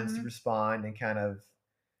the ones to respond and kind of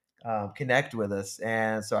connect with us.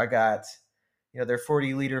 And so I got, their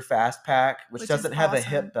 40-liter fast pack, which doesn't have a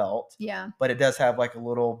hip belt, but it does have like a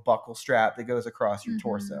little buckle strap that goes across your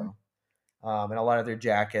torso, and a lot of their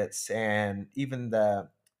jackets, and even the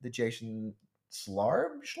Jason Schlarb.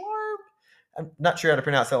 I'm not sure how to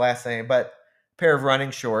pronounce that last name, but a pair of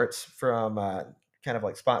running shorts from kind of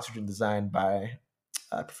like sponsored and designed by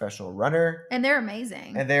a professional runner. And they're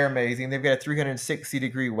amazing. And they're amazing. They've got a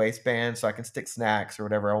 360-degree waistband, so I can stick snacks or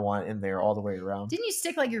whatever I want in there all the way around. Didn't you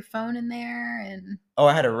stick like your phone in there? And oh,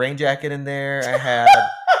 I had a rain jacket in there. I had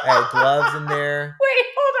gloves in there. Wait,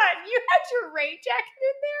 hold on. You had your rain jacket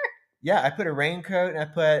in there? Yeah, I put a raincoat and I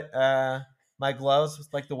put my gloves with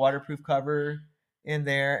like the waterproof cover in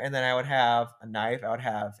there, and then I would have a knife. I would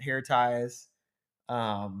have hair ties.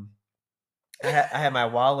 I had my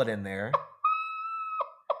wallet in there.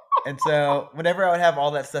 And so whenever I would have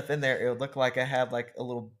all that stuff in there, it would look like I had like a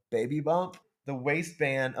little baby bump. The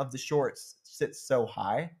waistband of the shorts sits so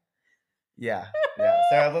high. Yeah.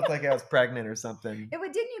 So I looked like I was pregnant or something.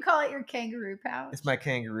 Didn't you call it your kangaroo pouch? It's my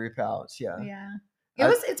kangaroo pouch. Yeah. Yeah.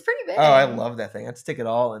 It's pretty big. Oh, I love that thing. I'd stick it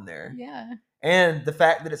all in there. Yeah. And the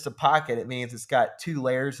fact that it's a pocket, it means it's got 2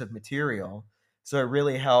 layers of material. So it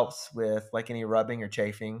really helps with like any rubbing or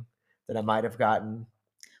chafing that I might have gotten.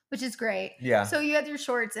 Which is great. Yeah. So you had your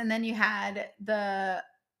shorts, and then you had the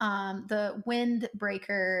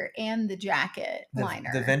windbreaker and the jacket liner.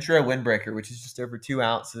 The Ventura windbreaker, which is just over 2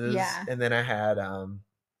 ounces. Yeah. And then I had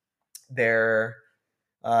the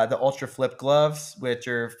Ultra Flip gloves, which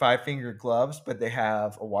are 5-finger gloves, but they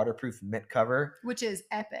have a waterproof mint cover, which is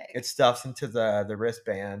epic. It stuffs into the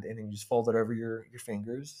wristband, and then you just fold it over your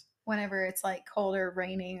fingers. Whenever it's like cold or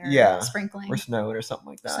raining or sprinkling. Or snowing or something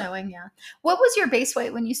like that. Snowing, yeah. What was your base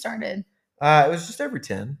weight when you started? It was just over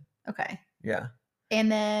 10. Okay. Yeah.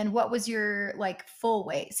 And then what was your like full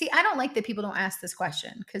weight? See, I don't like that people don't ask this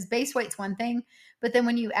question, because base weight's one thing, but then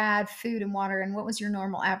when you add food and water, and what was your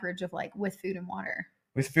normal average of like with food and water?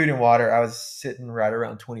 With food and water, I was sitting right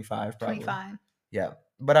around 25 probably. 25. Yeah.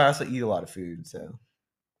 But I also eat a lot of food, so.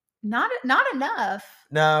 Not enough.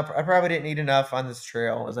 No, I probably didn't eat enough on this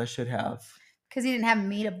trail as I should have. Because he didn't have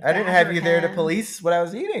me to. I didn't have you there to police what I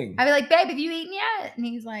was eating. I'd be like, babe, have you eaten yet? And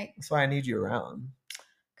he's like, that's why I need you around.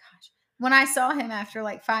 Gosh. When I saw him after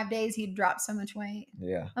like 5 days, he'd dropped so much weight.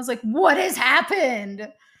 Yeah. I was like, what has happened?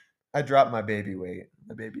 I dropped my baby weight.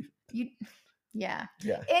 My baby. Yeah.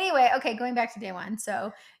 Yeah. Anyway, okay, going back to day one.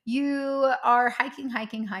 So you are hiking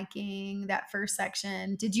that first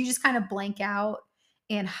section. Did you just kind of blank out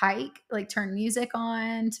and hike, like turn music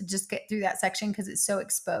on to just get through that section because it's so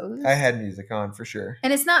exposed? I had music on for sure.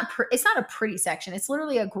 And it's not a pretty section. It's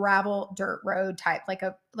literally a gravel dirt road type, like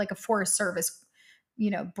a Forest Service,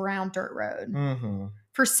 brown dirt road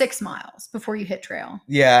for 6 miles before you hit trail.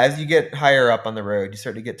 Yeah, as you get higher up on the road, you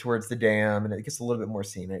start to get towards the dam, and it gets a little bit more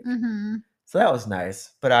scenic. So that was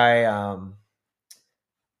nice. But I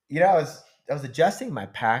was adjusting my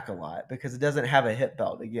pack a lot because it doesn't have a hip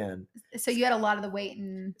belt again. So you had a lot of the weight,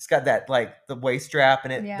 and it's got that like the waist strap,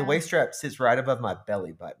 and the waist strap sits right above my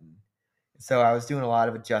belly button. So I was doing a lot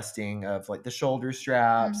of adjusting of like the shoulder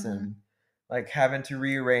straps and like having to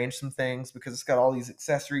rearrange some things because it's got all these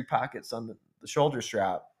accessory pockets on the shoulder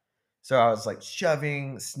strap. So I was like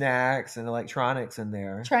shoving snacks and electronics in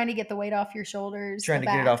there. Trying to get the weight off your shoulders. Trying to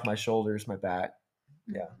get it off my shoulders, my back.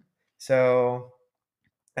 Yeah. So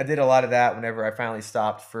I did a lot of that whenever I finally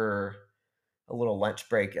stopped for a little lunch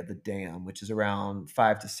break at the dam, which is around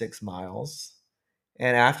 5 to 6 miles.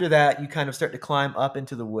 And after that, you kind of start to climb up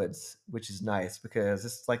into the woods, which is nice because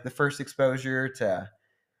it's like the first exposure to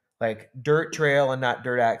like dirt trail and not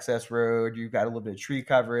dirt access road. You've got a little bit of tree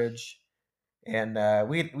coverage. And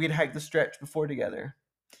we'd hiked the stretch before together.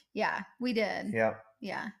 Yeah, we did. Yeah.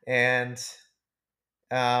 Yeah. And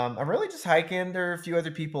I'm really just hiking. There are a few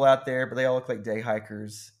other people out there, but they all look like day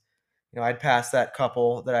hikers. I'd passed that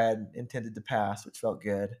couple that I had intended to pass, which felt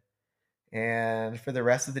good. And for the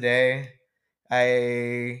rest of the day,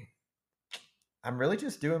 I'm really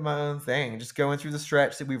just doing my own thing, just going through the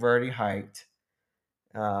stretch that we've already hiked.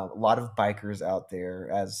 A lot of bikers out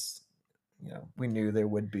there, as we knew there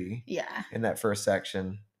would be. Yeah. In that first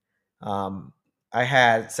section. I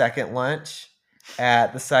had second lunch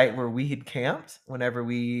at the site where we had camped whenever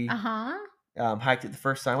we hiked it the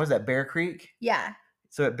first time. Was that Bear Creek? Yeah.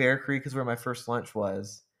 So at Bear Creek is where my first lunch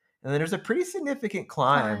was. And then there's a pretty significant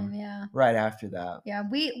climb right after that. Yeah,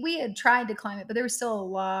 we had tried to climb it, but there was still a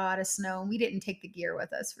lot of snow, and we didn't take the gear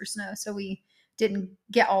with us for snow, so we didn't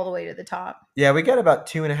get all the way to the top. Yeah, we got about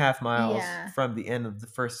 2.5 miles from the end of the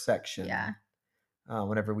first section. Yeah.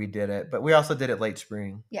 Whenever we did it, but we also did it late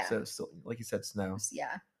spring. Yeah. So still, like you said, snow.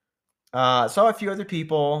 Yeah. Saw a few other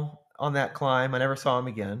people on that climb. I never saw them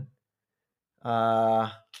again. And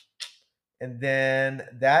then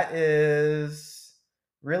that is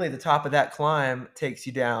really the top of that climb takes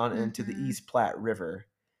you down into the East Platte River.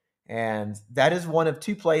 And that is one of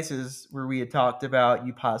 2 places where we had talked about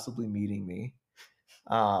you possibly meeting me.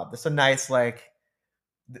 It's a nice, like,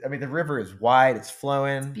 I mean, the river is wide, it's It's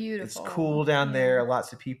flowing, it's beautiful. cool down Yeah. there,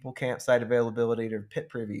 lots of people, campsite availability to pit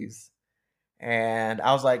privies. And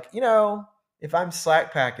I was like, if I'm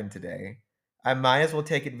slack packing today, I might as well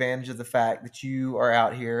take advantage of the fact that you are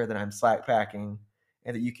out here, that I'm slack packing,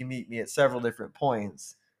 and that you can meet me at several different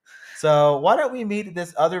points. So why don't we meet at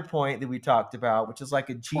this other point that we talked about, which is like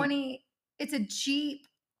a Jeep. 20 it's a Jeep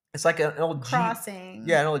It's like an old Jeep. crossing.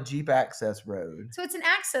 Yeah, an old Jeep access road. So it's an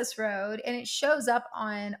access road and it shows up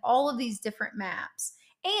on all of these different maps.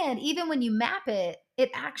 And even when you map it, it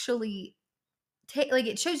actually like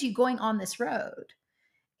it shows you going on this road.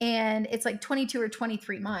 And it's like 22 or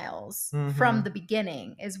 23 miles from Mm-hmm. the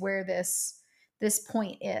beginning is where this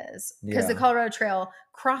point is, because the Yeah. Colorado Trail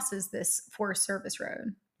crosses this Forest Service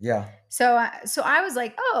road. Yeah. So I was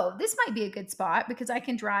like, oh, this might be a good spot because I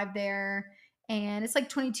can drive there, and it's like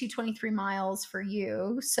 22, 23 miles for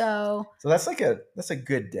you. So So that's a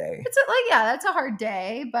good day. it's like, yeah, that's a hard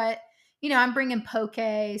day, but I'm bringing poke,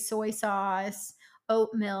 soy sauce, oat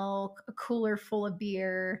milk, a cooler full of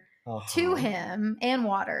beer to Uh-huh. him, and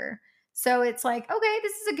water. So it's like, okay,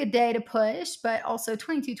 this is a good day to push, but also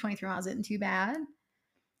 22, 23 miles isn't too bad.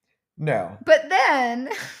 No. But then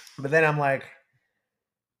But then I'm like,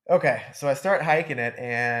 okay, so I start hiking it,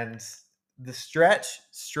 and the stretch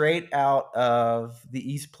straight out of the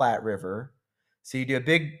East Platte River. So you do a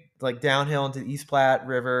big like downhill into the East Platte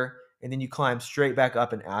River, and then you climb straight back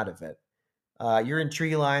up and out of it. You're in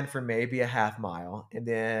tree line for maybe a half mile, and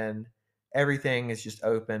then everything is just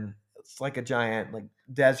open. It's like a giant like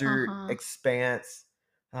desert uh-huh. expanse.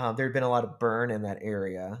 There had been a lot of burn in that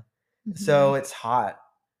area, Mhm. so it's hot,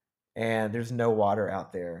 and there's no water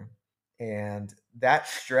out there. And that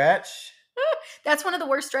stretch, That's one of the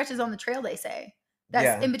worst stretches on the trail, they say. That's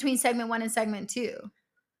yeah, in between segment 1 and segment 2.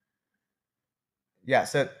 yeah.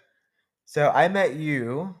 So I met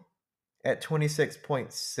you at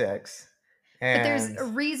 26.6, But there's and a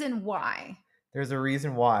reason why. there's a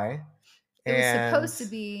reason why. It was And supposed to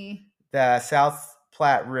be the South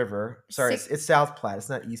Platte River, sorry, six, it's South Platte, it's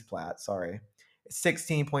not East Platte, sorry. It's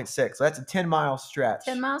 16.6. So that's a 10-mile 10 stretch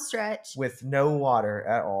mile stretch, with no water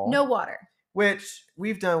at no all, water. which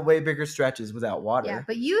we've done way bigger stretches without Yeah, water.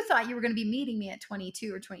 but you thought you were going to be meeting me at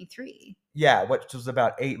 22 or 23. Yeah, which was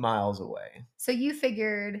about 8 miles away. So you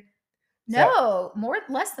figured, So no,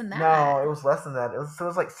 less than that. no, it was less than that. It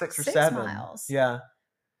was like 6 or 7. 6 miles. Yeah.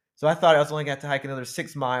 So I thought I was only going to hike another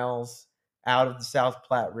 6 miles out of the South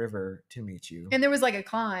Platte River to meet you. And there was like a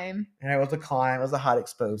climb. And it was a climb. It was a hot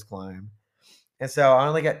exposed climb. And so I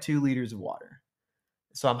only got 2 liters of water.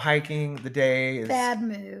 So I'm hiking. The day is Bad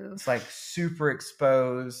move. it's like super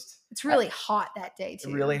exposed. It's really hot that day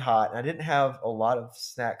too. Really hot. And I didn't have a lot of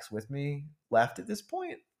snacks with me left at this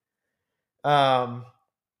point. Um,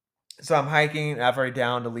 so I'm hiking. I've already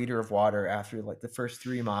downed a liter of water after like the first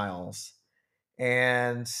 3 miles,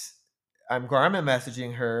 and I'm Garmin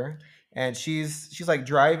messaging her, and she's like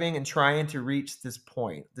driving and trying to reach this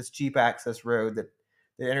point, this Jeep access road that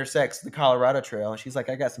intersects the Colorado Trail. And she's like,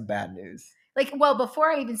 I got some bad news. Like, well,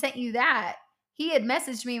 before I even sent you that, he had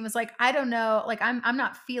messaged me and was like, I don't know, like I'm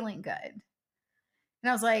not feeling good. And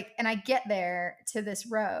I was like, and I get there to this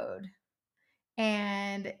road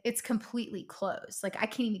and it's completely closed. Like I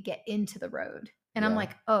can't even get into the road. And I'm Yeah.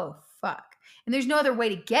 like, oh fuck. And there's no other way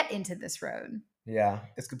to get into this road. Yeah,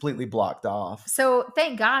 it's completely blocked off. So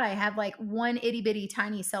thank God I had like one itty bitty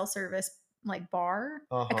tiny cell service like bar.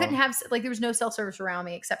 I couldn't Uh-huh. have like there was no cell service around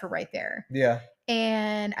me except for right there. Yeah.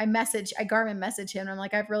 And I Garmin message him. And I'm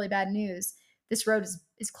like, I have really bad news. This road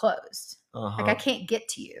is closed. Like I Uh-huh. can't get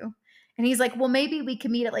to you. And he's like, well, maybe we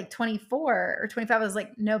can meet at like 24 or 25. I was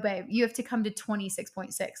like, no, babe, you have to come to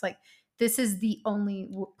 26.6. Like this is the only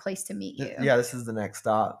place to meet you. Yeah, this is the next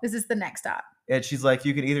stop. This is the next stop. And she's like,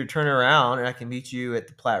 you can either turn around and I can meet you at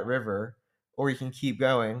the Platte River, or you can keep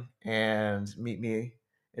going and meet me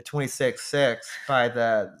at 26.6 by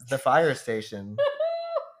the fire station.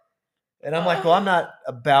 And I'm like, well, I'm not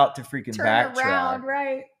about to freaking Turn backtrack. around,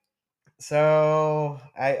 right? So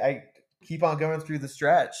I keep on going through the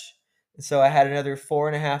stretch. And so I had another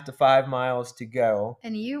 4.5 to 5 miles to go.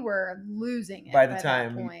 And you were losing it By the that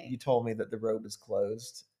time point. you told me that the road was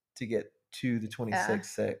closed to get to the Yeah.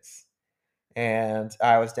 26.6. And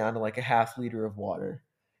I was down to like a half liter of water.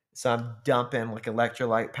 So I'm dumping like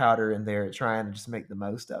electrolyte powder in there, trying to just make the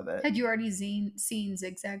most of it. Had you already seen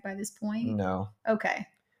Zigzag by this point? No. Okay.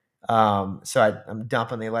 So I'm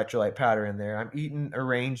dumping the electrolyte powder in there. I'm eating a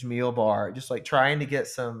range meal bar, just like trying to get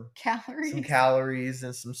some calories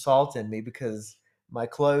and some salt in me, because my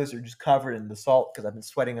clothes are just covered in the salt because I've been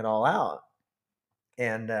sweating it all out.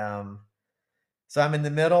 And so I'm in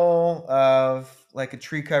the middle of like a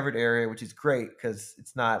tree covered area, which is great because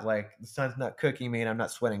it's not like the sun's not cooking me and I'm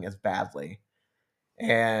not sweating as badly.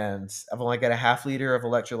 And I've only got a half liter of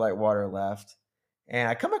electrolyte water left. And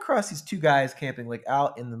I come across these two guys camping like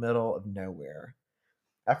out in the middle of nowhere.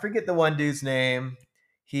 I forget the one dude's name.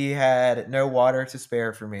 He had no water to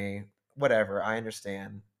spare for me. Whatever, I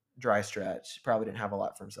understand. Dry stretch. Probably didn't have a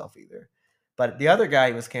lot for himself either. But the other guy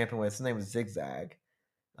he was camping with, his name was Zigzag.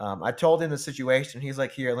 I told him the situation. He's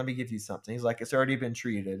like, "Here, let me give you something." He's like, "It's already been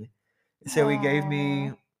treated." So he gave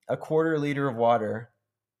me Oh. a quarter liter of water,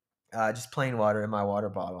 just plain water in my water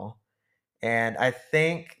bottle. And I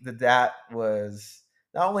think that was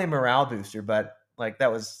not only a morale booster, but like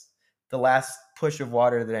that was the last push of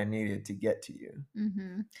water that I needed to get to you.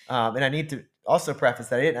 Mm-hmm. And I need to also preface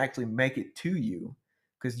that I didn't actually make it to you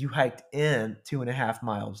because you hiked in 2.5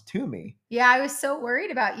 miles to me. Yeah, I was so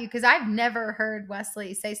worried about you because I've never heard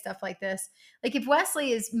Wesley say stuff like this. Like, if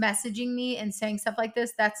Wesley is messaging me and saying stuff like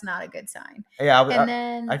this, that's not a good sign. Yeah, And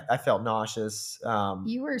then I felt nauseous.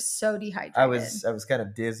 you were so I dehydrated. was I was kind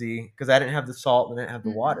of dizzy because I didn't have the salt and I didn't have the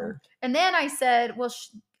Mm-mm. water. And then I said, well,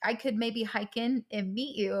 I could maybe hike in and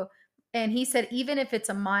meet you. And he said, even if it's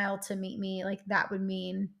a mile to meet me, like that would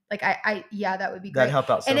mean, like, yeah, that would be That'd great. help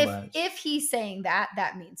out And so much if he's saying that,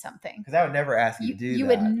 that means something. because I would never ask you to do You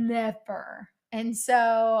would that. never. And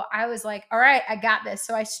so I was like, all right, I got this.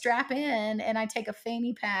 So I strap in and I take a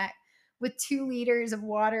fanny pack with 2 liters of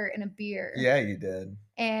water and a beer. Yeah, you did.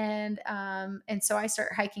 And so I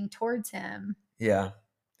start hiking towards him. Yeah.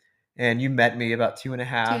 And you met me about two and a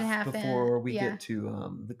Two and a half half in. before we Yeah. get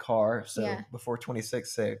to the car. Yeah. So before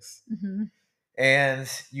 26.6. Mm-hmm. And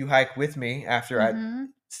you hike with me after I Mm-hmm.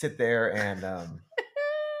 sit there and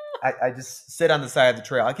I just sit on the side of the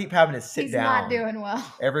trail. I keep having to sit He's not down doing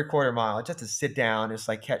well. every quarter mile just to sit down and just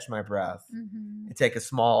like catch my breath Mm-hmm. and take a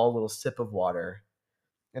small little sip of water.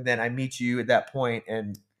 And then I meet you at that point,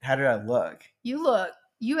 and how did I look? You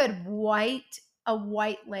had a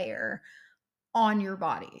white layer on your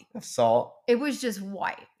body. Of salt. It was just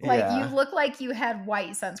white. Like, you Yeah. looked like you had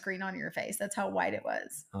white sunscreen on your face. That's how white it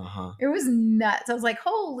was. Uh-huh. It was nuts. I was like,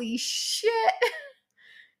 holy shit.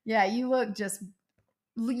 Yeah, you look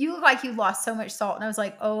like you lost so much salt. And I was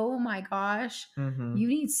like, oh my gosh, Mm-hmm. you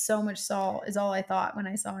need so much salt, is all I thought when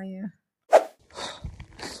I saw you.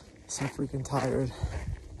 So freaking tired.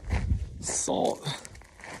 Salt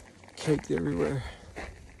caked everywhere.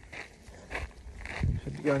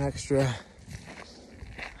 Had to go an extra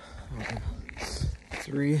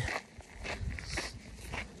 3.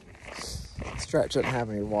 Stretch doesn't have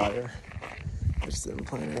any water. I just didn't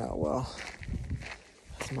plan it out well.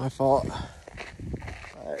 That's my fault.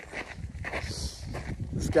 Alright.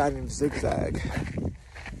 This guy named Zigzag,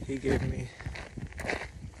 he gave me, I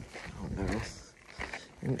don't know,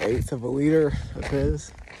 1/8 of a liter of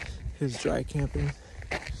his dry camping.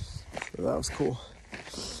 So that was cool.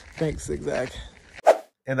 Thanks, Zigzag.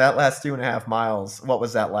 And that last 2.5 miles, what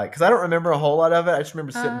was that like? Because I don't remember a whole lot of it. I just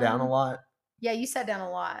remember sitting down a lot. Yeah, you sat down a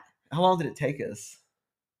lot. How long did it take us?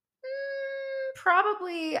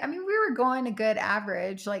 Probably, I mean, we were going a good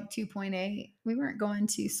average, like 2.8. We weren't going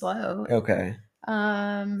too slow. Okay.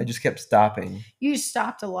 I I just kept stopping. You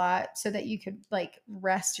stopped a lot so that you could like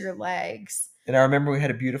rest your legs. And I remember we had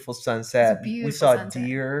a beautiful sunset. We saw sunset.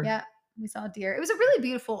 deer. Yeah, we saw deer. It was a really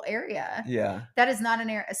beautiful area. Yeah. That is not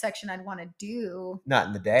a section I'd want to do Not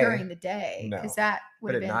in the day. during the day No. because that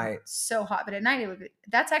would But have at been night. so hot. But at night,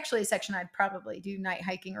 that's actually a section I'd probably do night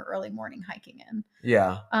hiking or early morning hiking in.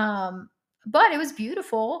 Yeah. But it was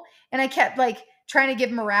beautiful, and I kept like trying to give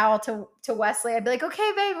morale to Wesley. I'd be like,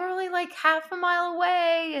 okay, babe, we're only like half a mile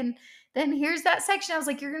away, and then here's that section. I was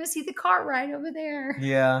like, you're gonna see the cart right over there.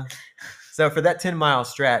 Yeah. So for that 10-mile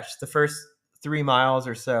stretch, the first 3 miles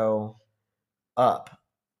or so up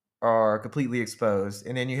are completely exposed,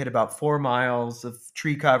 and then you hit about 4 miles of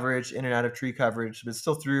tree coverage, in and out of tree coverage, but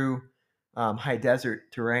still through high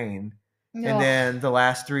desert terrain. Ugh. And then the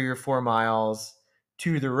last 3 or 4 miles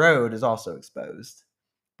to the road is also exposed.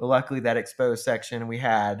 But luckily, that exposed section we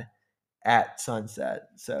had at sunset,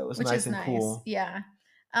 so it was nice and cool. Yeah.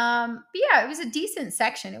 But yeah, it was a decent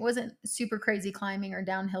section. It wasn't super crazy climbing or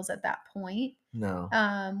downhills at that point. No.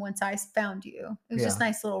 Once I found you, it was just Yeah.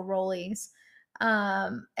 nice little rollies.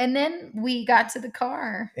 And then we got to the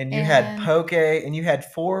car, And you had poke, and you had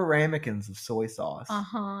 4 ramekins of soy sauce.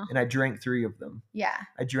 And I drank 3 of them. Yeah.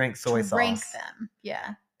 I drank soy Drank sauce. them.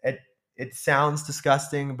 Yeah. It sounds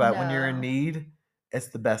disgusting, but when you're in No. need, it's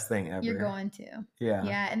the best thing ever. You're going to. Yeah.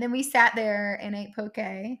 Yeah. And then we sat there and ate poke,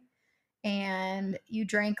 and you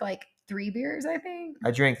drank like 3 beers, I think.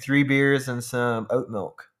 I drank 3 beers and some oat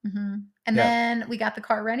milk. Mm-hmm. And then we got the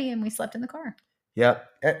car ready and we slept in the car. Yep.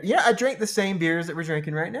 Yeah, I drank the same beers that we're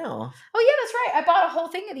drinking right now. Oh yeah, that's right. I bought a whole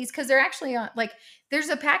thing of these because they're actually on like there's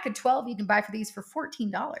a pack of 12 you can buy for these for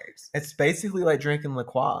 $14. It's basically like drinking La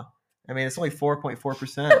Croix. I mean, it's only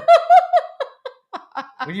 4.4%.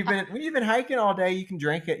 When you've been hiking all day, you can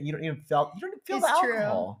drink it. And you don't even feel the It's true.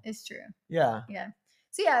 alcohol. It's true. Yeah. Yeah.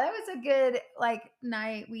 So yeah, that was a good like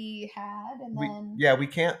night we had, and then we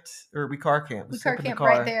camped or we car camped. we Slept car in the camped car.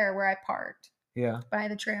 right there where I parked. Yeah. By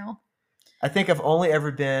the trail. I think I've only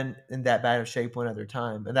ever been in that bad of shape one other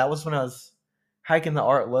time, and that was when I was hiking the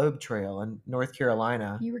Art Loeb Trail in North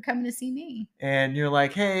Carolina. You were coming to see me. And you're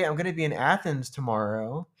like, hey, I'm going to be in Athens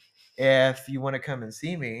tomorrow if you want to come and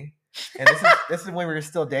see me. And this is when we were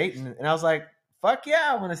still dating. And I was like, fuck yeah,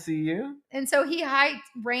 I want to see you. And so he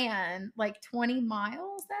ran like 20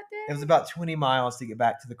 miles that day? It was about 20 miles to get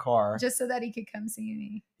back to the car. Just so that he could come see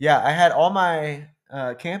me. Yeah, I had all my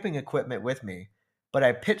camping equipment with me, but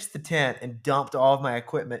I pitched the tent and dumped all of my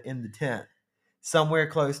equipment in the tent somewhere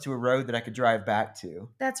close to a road that I could drive back to.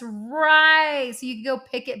 That's right. So you could go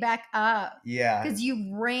pick it back up. Yeah. Because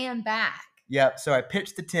you ran back. Yep. So I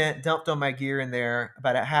pitched the tent, dumped all my gear in there it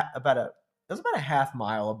was about a half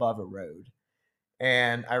mile above a road.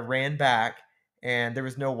 And I ran back and there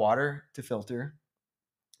was no water to filter.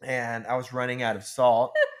 And I was running out of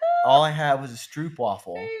salt. All I had was a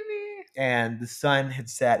stroopwafel. Baby. And the sun had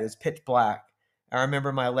set. It was pitch black. I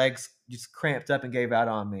remember my legs just cramped up and gave out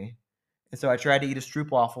on me. And so I tried to eat a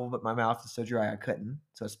stroopwafel, but my mouth was so dry I couldn't.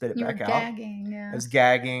 So I spit it back out. Gagging, yeah. I was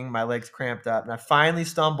gagging. My legs cramped up. And I finally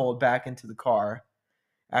stumbled back into the car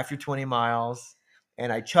after 20 miles.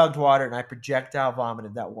 And I chugged water and I projectile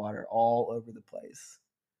vomited that water all over the place.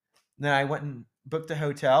 And then I went and booked a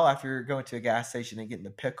hotel after going to a gas station and getting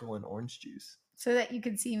a pickle and orange juice. So that you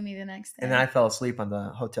could see me the next day. And then I fell asleep on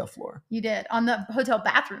the hotel floor. You did? On the hotel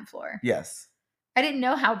bathroom floor? Yes. I didn't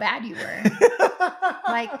know how bad you were.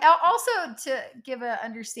 Like, also to give an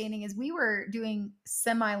understanding is we were doing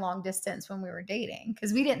semi-long distance when we were dating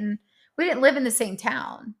because we didn't live in the same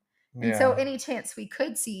town. And so any chance we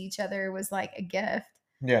could see each other was like a gift.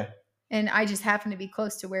 Yeah. And I just happened to be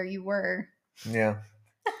close to where you were. Yeah.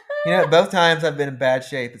 You know, both times I've been in bad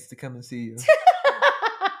shape, it's to come and see you.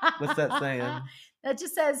 What's that saying? That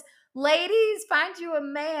just says, ladies, find you a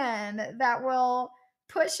man that will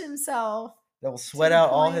push himself. That will sweat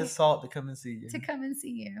out all his salt to come and see you. To come and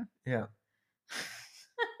see you. Yeah.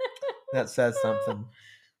 That says something.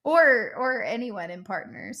 Or anyone in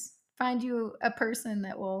partners. Find you a person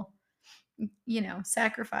that will,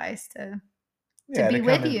 sacrifice to be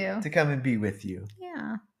with you. To come and be with you.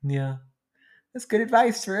 Yeah. Yeah. That's good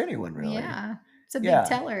advice for anyone, really. Yeah. It's a big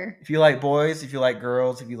teller. If you like boys, if you like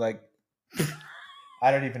girls, if you like...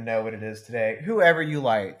 I don't even know what it is today. Whoever you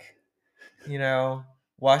like,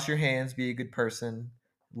 wash your hands, be a good person,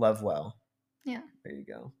 love well. Yeah. There you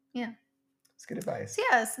go. Yeah. It's good advice. So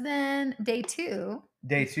yes, then day two.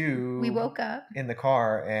 We woke up in the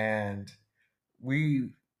car and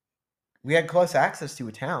we had close access to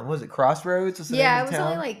a town. Was it Crossroads? It was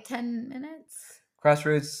only like 10 minutes.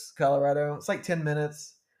 Crossroads, Colorado. It's like 10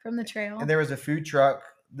 minutes from the trail. And there was a food truck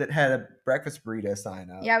that had a breakfast burrito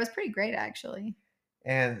sign up. Yeah, it was pretty great actually.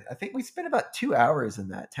 And I think we spent about 2 hours in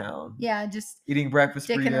that town. Yeah, just eating breakfast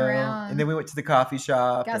burrito. Around. And then we went to the coffee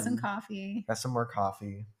shop. Got some coffee. Got some more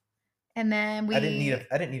coffee. And then I didn't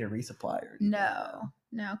need a resupply. No,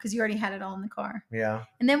 because you already had it all in the car. Yeah.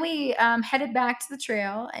 And then we headed back to the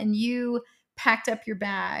trail, and you packed up your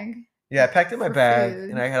bag. Yeah, I packed up my bag,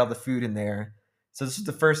 and I had all the food in there. So this is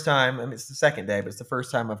the first time. I mean, it's the second day, but it's the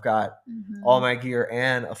first time I've got all my gear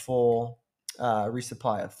and a full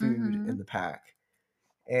resupply of food in the pack.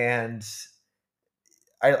 And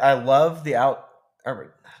I love the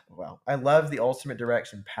I love the Ultimate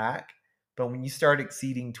Direction pack, but when you start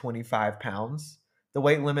exceeding 25 pounds, the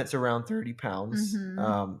weight limit's around 30 pounds.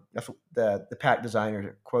 That's what the pack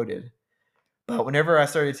designer quoted. But whenever I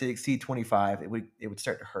started to exceed 25, it would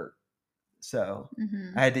start to hurt. So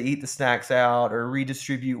I had to eat the snacks out or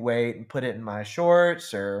redistribute weight and put it in my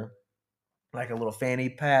shorts or like a little fanny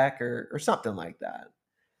pack or something like that.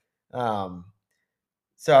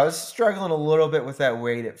 So I was struggling a little bit with that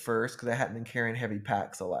weight at first because I hadn't been carrying heavy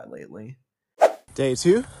packs a lot lately. Day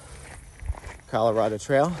 2, Colorado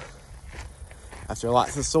Trail. After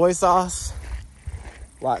lots of soy sauce,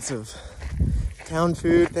 lots of town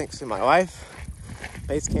food, thanks to my wife,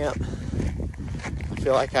 base camp, I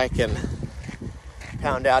feel like I can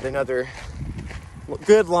pound out another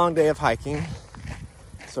good long day of hiking.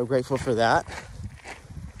 So grateful for that.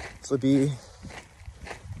 This will be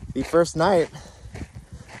the first night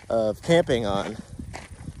of camping on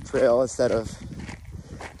trail instead of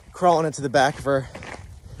crawling into the back of our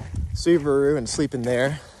Subaru and sleep in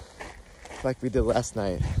there like we did last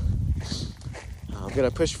night. I'm gonna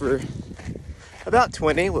push for about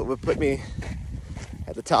 20, what would put me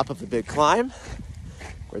at the top of the big climb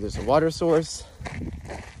where there's a water source,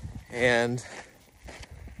 and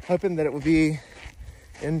hoping that it will be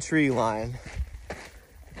in tree line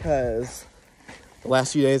because the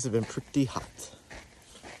last few days have been pretty hot.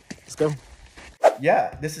 Let's go.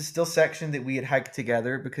 Yeah, this is still section that we had hiked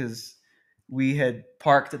together because we had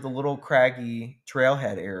parked at the little craggy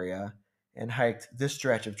trailhead area and hiked this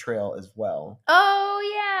stretch of trail as well. Oh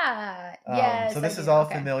yeah. Yes. So this I is do. all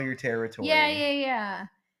Okay. familiar territory. Yeah.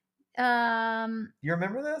 You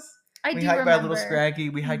remember this? I We do hiked by Little remember. Scraggy.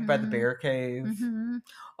 We hiked by the Mhm. bear cave.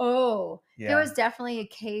 Oh, Yeah. there was definitely a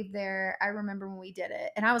cave there. I remember when we did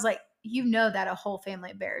it, and I was like, you know that a whole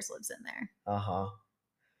family of bears lives in there.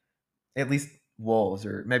 At least wolves,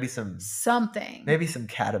 or maybe Something. maybe some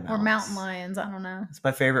catamounts Or mountain lions. I don't know. It's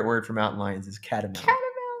my favorite word for mountain lions is catamount.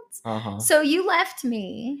 Catamounts. So you left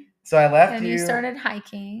me. So I left and you. You started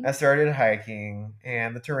hiking. I started hiking,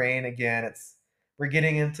 and the terrain again. We're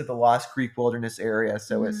getting into the Lost Creek Wilderness area,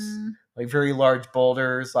 so it's like very large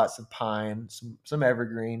boulders, lots of pine, some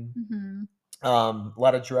evergreen, a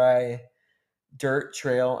lot of dry dirt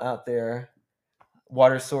trail out there.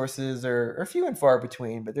 Water sources are few and far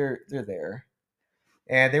between, but they're there.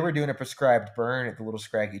 And they were doing a prescribed burn at the Little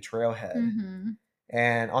Scraggy Trailhead.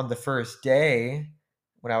 And on the first day,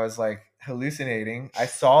 when I was like hallucinating, I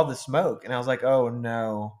saw the smoke, and I was like, "Oh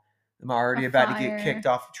no, I'm already about to get kicked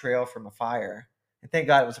off the trail from a fire." And thank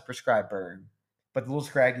God it was a prescribed burn. But the Little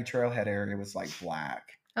Scraggy Trailhead area was like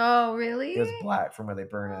black. Oh, really? It was black from where they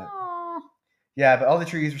burned it. Yeah, but all the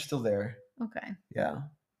trees were still there. Okay. Yeah.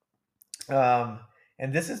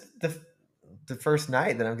 And this is the first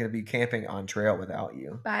night that I'm going to be camping on trail without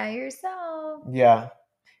you. By yourself. Yeah.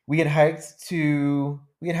 We had hiked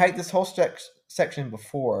this whole section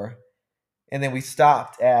before, and then we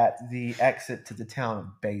stopped at the exit to the town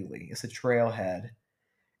of Bailey. It's a trailhead.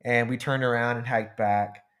 And we turned around and hiked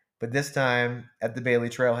back. But this time at the Bailey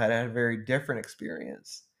Trailhead, I had a very different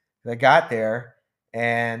experience. I got there,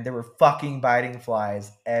 and there were fucking biting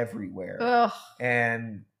flies everywhere. Ugh.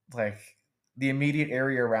 And like the immediate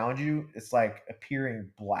area around you, it's like appearing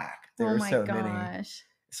black. There are so many.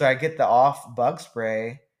 So I get the off bug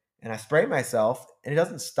spray, and I spray myself, and it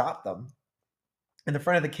doesn't stop them. And the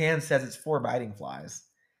front of the can says it's for biting flies,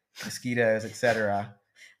 mosquitoes, etc.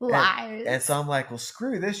 Lies. And so I'm like, well,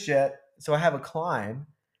 screw this shit. So I have a climb,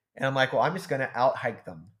 and I'm like, well, I'm just going to out hike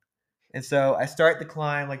them. And so I start the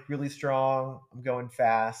climb like really strong. I'm going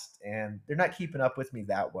fast, and they're not keeping up with me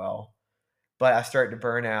that well. But I start to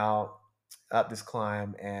burn out up this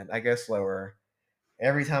climb, and I go slower.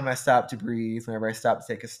 Every time I stop to breathe, whenever I stop to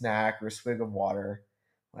take a snack or a swig of water,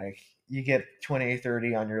 like you get 20,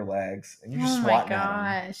 30 on your legs, and you're just swatting at them. Oh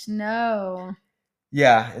my gosh, no.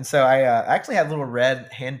 Yeah, and so I actually had little red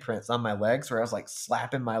handprints on my legs where I was like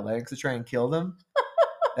slapping my legs to try and kill them.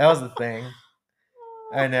 That was the thing.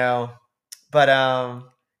 I know. But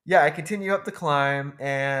yeah, I continue up the climb,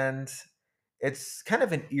 and it's kind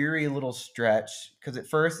of an eerie little stretch because at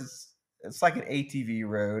first it's like an ATV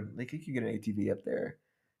road. Like you could get an ATV up there.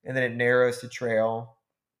 And then it narrows to trail,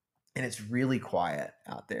 and it's really quiet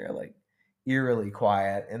out there, like eerily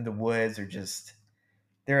quiet, and the woods are just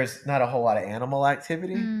there is not a whole lot of animal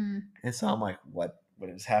activity. And so I'm like, what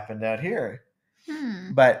has happened out here?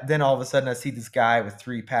 But then all of a sudden I see this guy with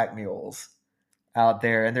 3 pack mules out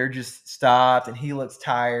there, and they're just stopped, and he looks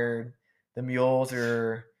tired. The mules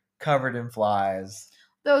are covered in flies.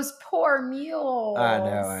 Those poor mules.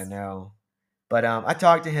 I know. But I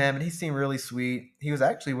talked to him, and he seemed really sweet. He was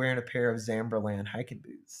actually wearing a pair of Zamberland hiking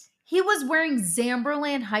boots. He was wearing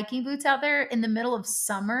Zamberland hiking boots out there in the middle of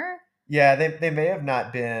summer? Yeah, they may have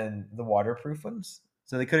not been the waterproof ones.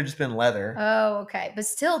 So they could have just been leather. Oh, okay. But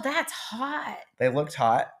still, that's hot. They looked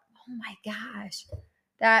hot. Oh my gosh.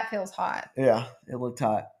 That feels hot. Yeah, it looked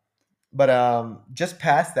hot. But just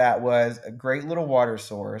past that was a great little water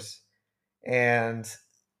source. And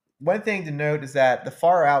one thing to note is that the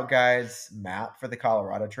Far Out Guide's map for the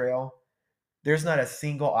Colorado Trail, there's not a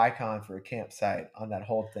single icon for a campsite on that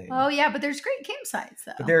whole thing. Oh yeah, but there's great campsites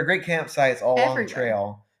though. But there are great campsites all along the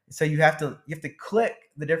trail. So you have to click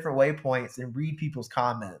the different waypoints and read people's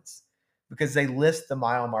comments because they list the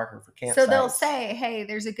mile marker for campsites. So they'll say, "Hey,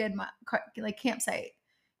 there's a good like campsite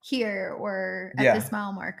here or at this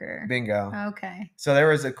mile marker." Bingo. Okay. So there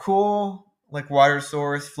was a cool like water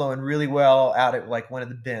source flowing really well out at like one of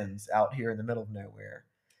the bends out here in the middle of nowhere.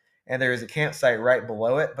 And there was a campsite right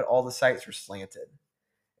below it, but all the sites were slanted.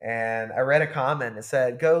 And I read a comment that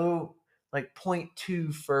said, go like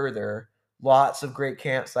 0.2 further, lots of great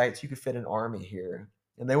campsites. You could fit an army here,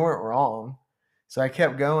 and they weren't wrong. So I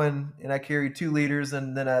kept going, and I carried 2 liters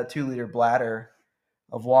and then a 2 liter bladder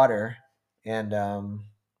of water, and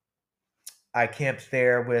I camped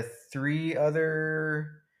there with 3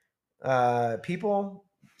 other people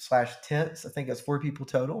slash tents. I think it's 4 people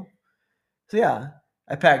total. So yeah,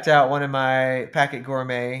 I packed out one of my Packet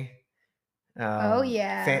Gourmet Oh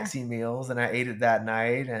yeah. fancy meals, and I ate it that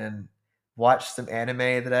night and watched some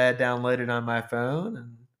anime that I had downloaded on my phone.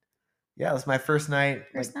 And yeah, it was my first night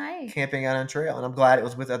like First night. camping out on trail, and I'm glad it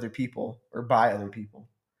was with other people or by other people.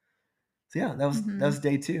 So yeah, that was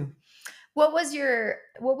day 2. What was your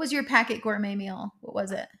packet gourmet meal? What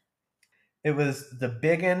was it? It was the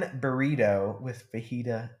Biggin burrito with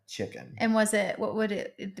fajita chicken. And was it what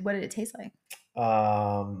did it taste like?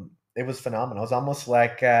 It was phenomenal. It was almost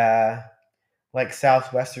like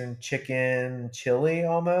southwestern chicken chili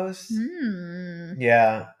almost. Mm.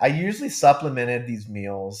 Yeah, I usually supplemented these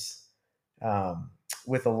meals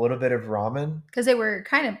with a little bit of ramen. Because they were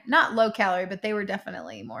kind of not low calorie, but they were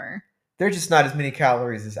definitely more. They're just not as many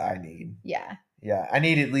calories as I need. Yeah. Yeah, I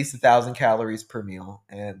need at least 1,000 calories per meal,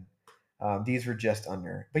 and these were just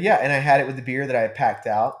under. But yeah, and I had it with the beer that I had packed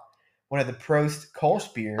out, one of the Prost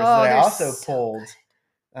Kolsch beers that I also pulled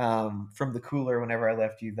from the cooler whenever I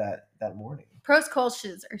left you that morning. Prost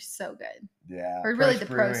Kolsch's are so good. Yeah, or really the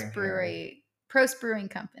Prost Brewery, Prost Brewing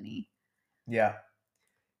Company. Yeah,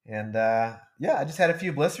 and yeah, I just had a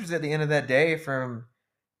few blisters at the end of that day from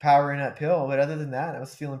powering uphill, but other than that, I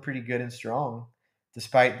was feeling pretty good and strong,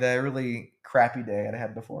 despite the really crappy day I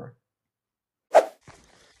had before.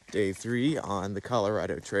 Day 3 on the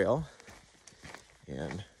Colorado Trail,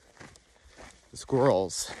 and the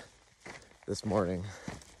squirrels this morning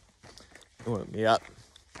woke me up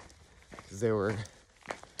because they were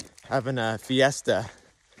having a fiesta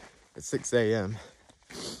at 6 a.m.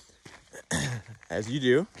 As you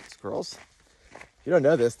do, squirrels. If you don't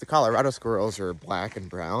know this, the Colorado squirrels are black and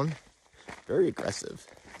brown, very aggressive.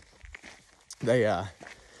 They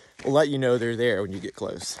will let you know they're there when you get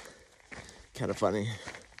close. Kind of funny.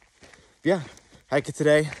 Yeah, hiking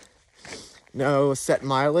today. No set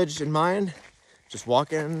mileage in mind. Just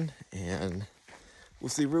walking, and we'll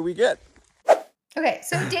see where we get. Okay,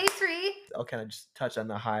 so day 3. I'll kind of just touch on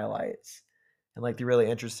the highlights and like the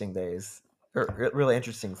really interesting days or really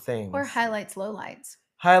interesting things. Or highlights, lowlights.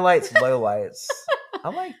 Highlights, lowlights. I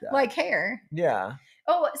like that. Like hair. Yeah.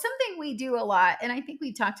 Oh, something we do a lot, and I think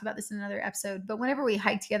we talked about this in another episode, but whenever we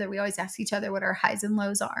hike together, we always ask each other what our highs and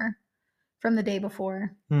lows are from the day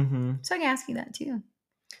before. Mm-hmm. So I can ask you that too.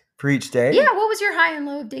 For each day? Yeah, what was your high and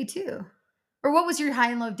low of day 2? Or what was your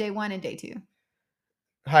high and low of day 1 and day 2?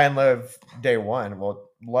 High and low of day 1. Well,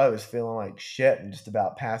 low is feeling like shit and just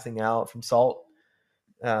about passing out from salt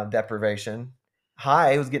deprivation.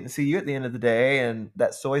 High was getting to see you at the end of the day, and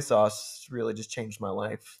that soy sauce really just changed my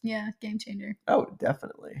life. Yeah, game changer. Oh,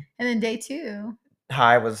 definitely. And then day 2?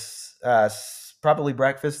 High was probably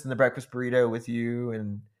breakfast and the breakfast burrito with you,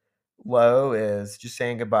 and low is just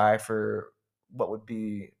saying goodbye for what would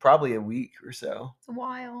be probably a week or so. It's a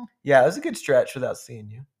while. Yeah, it was a good stretch without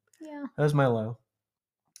seeing you. Yeah. That was my low.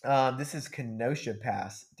 This is Kenosha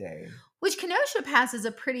Pass Day. Which Kenosha Pass is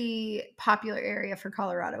a pretty popular area for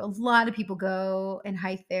Colorado. A lot of people go and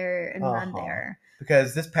hike there and run there.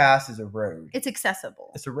 Because this pass is a road. It's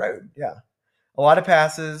accessible. It's a road, yeah. A lot of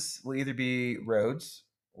passes will either be roads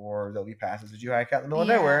or they'll be passes that you hike out in the middle of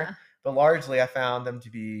nowhere. But largely I found them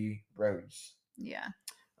to be roads. Yeah.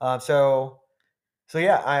 So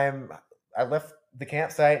yeah, I left the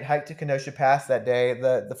campsite, hiked to Kenosha Pass that day.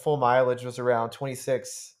 The full mileage was around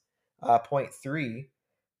 26.3.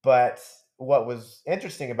 But what was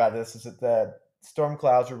interesting about this is that the storm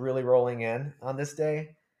clouds were really rolling in on this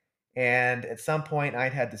day. And at some point, I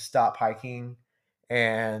had to stop hiking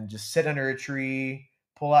and just sit under a tree,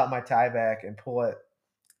 pull out my Tyvek, and pull it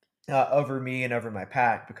over me and over my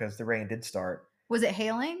pack because the rain did start. Was it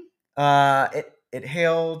hailing? It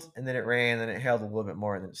hailed, and then it rained, and then it hailed a little bit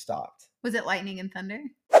more, and then it stopped. Was it lightning and thunder?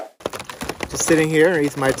 Just sitting here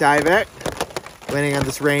underneath my Tyvek, waiting on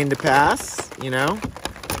this rain to pass, you know.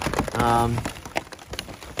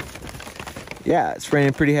 Yeah, it's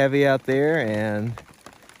raining pretty heavy out there, and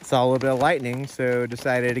saw a little bit of lightning, so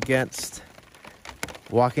decided against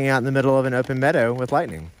walking out in the middle of an open meadow with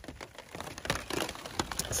lightning.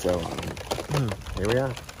 So here we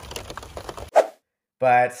are.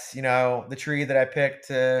 But you know, the tree that I picked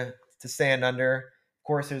to stand under, of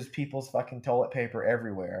course, there's people's fucking toilet paper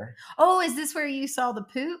everywhere. Oh, is this where you saw the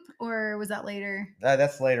poop, or was that later?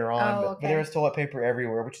 That's later on. Oh, but there was toilet paper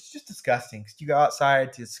everywhere, which is just disgusting. Because you go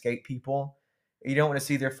outside to escape people, you don't want to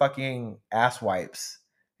see their fucking ass wipes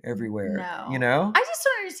everywhere, you No. know? I just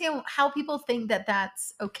don't understand how people think that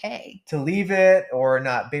that's okay. To leave it or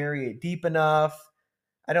not bury it deep enough.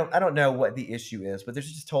 I don't know what the issue is, but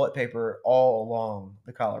there's just toilet paper all along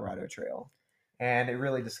the Colorado Trail. And it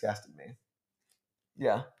really disgusted me.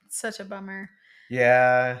 Yeah. It's such a bummer.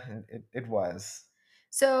 Yeah, it was.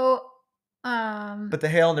 So, But the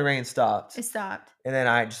hail and the rain stopped. it stopped. And then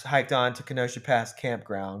I just hiked on to Kenosha Pass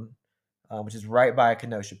Campground, which is right by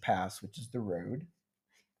Kenosha Pass, which is the road.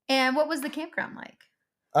 And what was the campground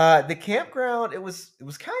like? The campground it was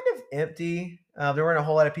kind of empty. There weren't a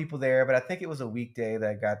whole lot of people there, but I think it was a weekday that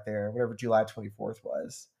I got there, whatever July 24th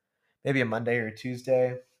was, maybe a Monday or a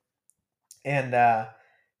Tuesday. And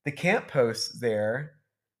the camp post there,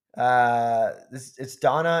 it's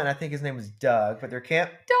Donna and I think his name was Doug, but their camp,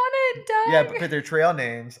 Donna and yeah, Doug. but their trail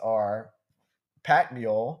names are Pack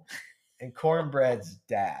Mule and Cornbread's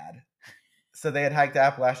dad. So they had hiked the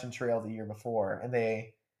Appalachian Trail the year before, and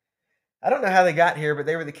I don't know how they got here, but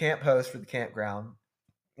they were the camp host for the campground.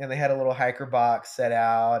 And they had a little hiker box set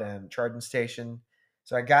out and charging station.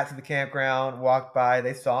 So I got to the campground, walked by,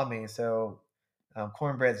 they saw me. So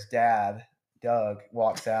Cornbread's dad, Doug,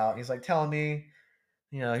 walks out. He's like telling me,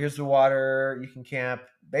 here's the water. You can camp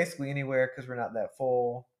basically anywhere because we're not that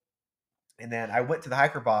full. And then I went to the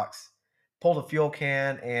hiker box, pulled a fuel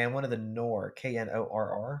can and one of the Knorr, Knorr,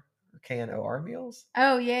 or Knor meals.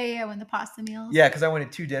 Oh, yeah, when the pasta meals. Yeah, because I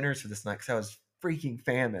wanted 2 dinners for this night because I was freaking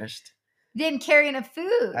famished. You didn't carry enough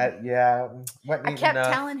food. Wasn't I eating kept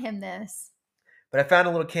enough. telling him this. But I found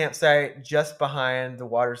a little campsite just behind the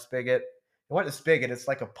water spigot. It wasn't a spigot; it's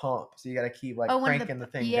like a pump, so you got to keep cranking the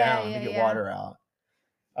thing down to get water out.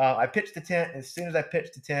 I pitched the tent. As soon as I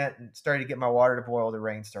pitched the tent and started to get my water to boil, the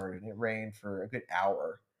rain started. It rained for a good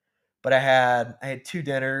hour. But I had 2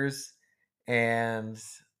 dinners, and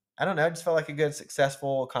I don't know. It just felt like a good,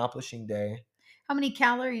 successful, accomplishing day. How many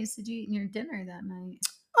calories did you eat in your dinner that night?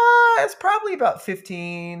 It's probably about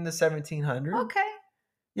 15 to 1700. Okay.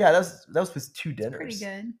 Yeah, that was with 2 dinners. Pretty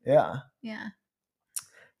good. Yeah. Yeah.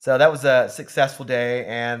 So that was a successful day,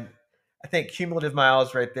 and I think cumulative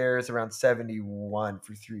miles right there is around 71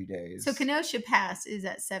 for 3 days. So Kenosha Pass is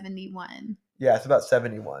at 71. Yeah, it's about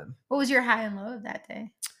 71. What was your high and low of that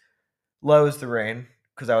day? Low is the rain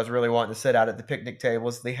because I was really wanting to sit out at the picnic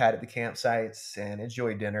tables they had at the campsites and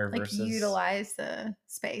enjoy dinner versus utilize the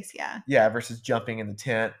space. Yeah, versus jumping in the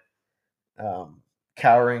tent,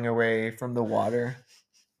 cowering away from the water.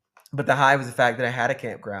 But the high was the fact that I had a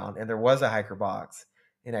campground and there was a hiker box,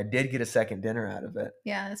 and I did get a second dinner out of it.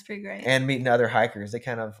 Yeah, that's pretty great. And meeting other hikers, they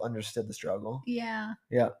kind of understood the struggle. Yeah.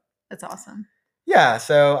 Yeah. That's awesome. Yeah,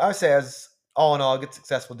 so I would say I was all in all a good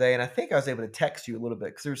successful day, and I think I was able to text you a little bit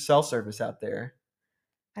because there was cell service out there.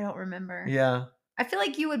 I don't remember. Yeah. I feel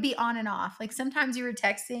like you would be on and off. Like sometimes you were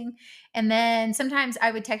texting, and then sometimes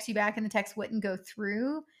I would text you back and the text wouldn't go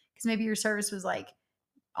through because maybe your service was like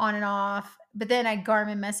on and off. But then I'd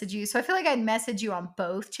Garmin message you. So I feel like I'd message you on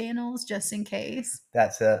both channels just in case.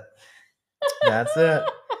 That's it. That's it.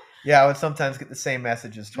 Yeah, I would sometimes get the same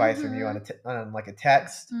messages twice from you on like a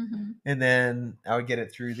text, and then I would get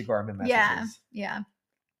it through the Garmin messages. Yeah.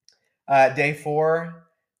 Day 4,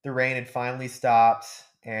 the rain had finally stopped,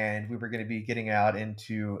 and we were going to be getting out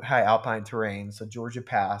into high alpine terrain, so Georgia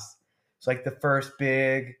Pass. It's like the first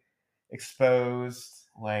big exposed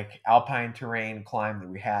alpine terrain climb that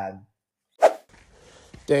we had.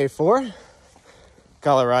 Day 4,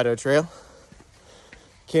 Colorado Trail.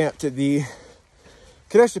 Camped at the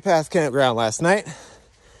Kenosha Pass campground last night.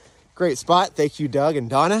 Great spot. Thank you, Doug and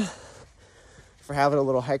Donna, for having a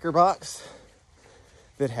little hiker box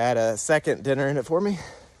that had a second dinner in it for me.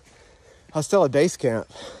 I was still at base camp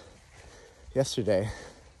yesterday.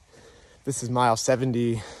 This is mile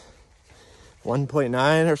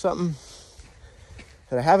 71.9 or something.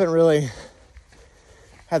 And I haven't really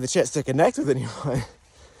had the chance to connect with anyone.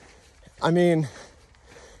 I mean,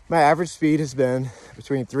 my average speed has been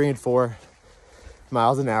between 3 and 4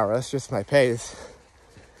 miles an hour. That's just my pace.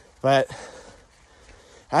 But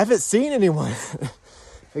I haven't seen anyone.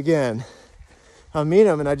 Again, I meet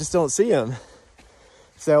them and I just don't see them.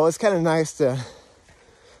 So it's kind of nice to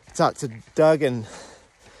talk to Doug and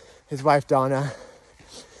his wife Donna,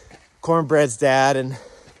 Cornbread's dad, and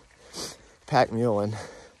Pack Mule, and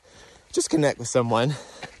just connect with someone.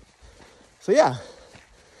 So yeah,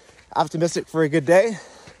 optimistic for a good day.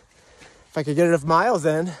 If I could get enough miles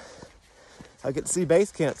in, I get to see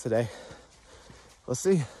base camp today. We'll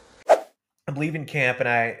see. I'm leaving camp and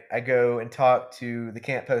I go and talk to the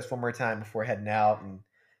camp post one more time before heading out and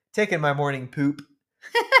taking my morning poop.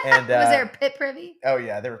 And was there a pit privy? Oh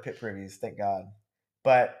yeah, there were pit privies, thank God.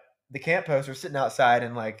 But the camp posts were sitting outside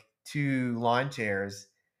in 2 lawn chairs,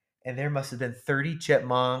 and there must have been 30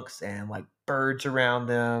 chipmunks and like birds around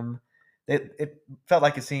them. It felt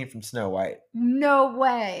like a scene from Snow White. No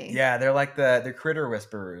way. Yeah, they're critter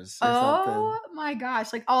whisperers or something. Oh my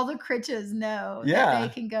gosh. Like all the critches know that they Yeah,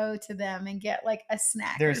 can go to them and get like a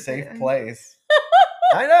snack they're a or safe two. place.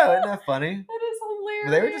 I know, isn't that funny? That is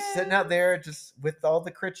But they were just sitting out hilarious. there, just with all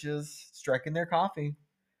the critches, striking their coffee,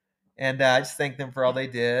 and I just thanked them for all they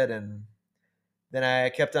did. And then I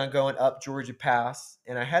kept on going up Georgia Pass,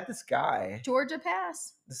 and I had this guy. Georgia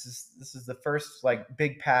Pass. This is the first like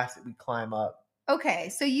big pass that we climb up. Okay,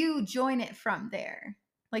 so you join it from there.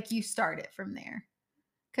 Like you start it from there.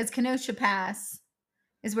 Because Kenosha Pass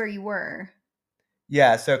is where you were.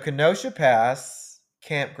 Yeah, so Kenosha Pass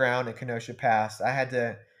campground and Kenosha Pass. I had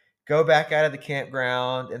to go back out of the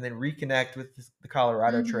campground and then reconnect with the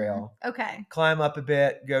Colorado Trail, Okay. climb up a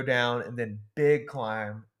bit, go down, and then big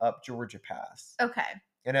climb up Georgia Pass. Okay.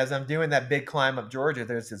 And as I'm doing that big climb up Georgia,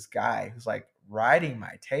 there's this guy who's like riding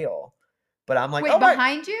my tail. But I'm like, Wait, oh my,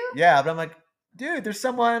 behind you? yeah. But I'm like, dude, there's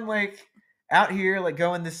someone like out here like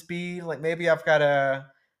going this speed. Like maybe I've got a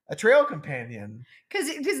trail companion.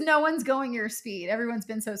 Because no one's going your speed. Everyone's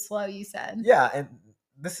been so slow, you said. Yeah, and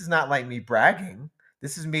this is not like me bragging.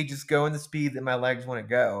 This is me just going the speed that my legs want to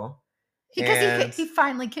go. Because he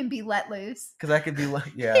finally can be let loose. Because I could be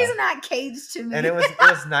like, yeah. He's not caged to me. And it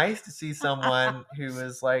was nice to see someone who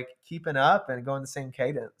was like keeping up and going the same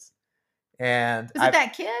cadence. And Was it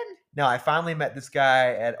that kid? No, I finally met this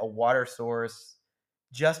guy at a water source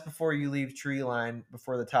just before you leave tree line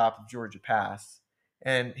before the top of Georgia Pass.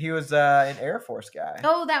 And he was an Air Force guy.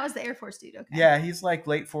 Oh, that was the Air Force dude. Okay. Yeah, he's like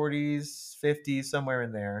late 40s, 50s, somewhere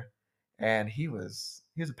in there. And he was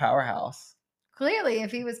a powerhouse. Clearly,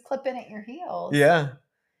 if he was clipping at your heels. Yeah.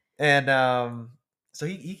 And so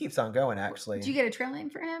he keeps on going, actually. Did you get a trail name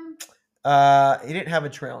for him? He didn't have a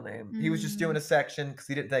trail name. He was just doing a section because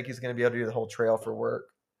he didn't think he was going to be able to do the whole trail for work.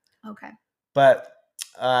 Okay. But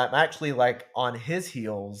I'm actually like on his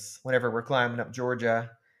heels whenever we're climbing up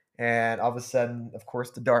Georgia. And all of a sudden, of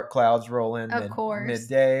course, the dark clouds roll in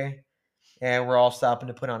midday. And we're all stopping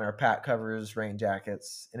to put on our pack covers, rain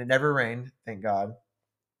jackets. And it never rained, thank God.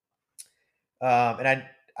 And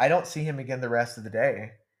I don't see him again the rest of the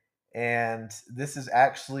day. And this is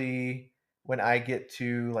actually when I get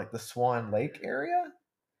to like the Swan Lake area.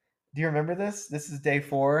 Do you remember this? This is day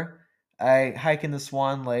 4. I hike in the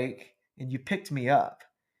Swan Lake, and you picked me up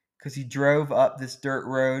because you drove up this dirt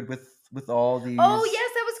road with all these. Oh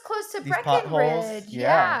yes, that was close to Breckenridge.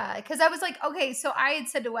 Yeah, because I was like, okay, so I had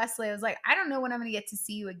said to Wesley, I was like, I don't know when I'm going to get to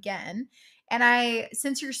see you again, and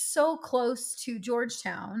since you're so close to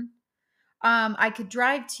Georgetown, I could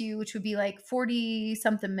drive to you, which would be like 40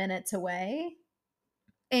 something minutes away.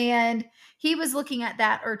 And he was looking at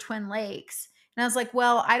that or Twin Lakes. And I was like,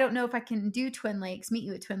 well, I don't know if I can do Twin Lakes, meet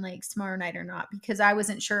you at Twin Lakes tomorrow night or not, because I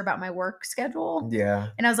wasn't sure about my work schedule. Yeah.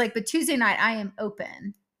 And I was like, but Tuesday night I am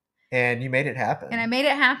open. And you made it happen. And I made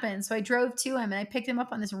it happen. So I drove to him and I picked him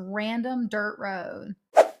up on this random dirt road.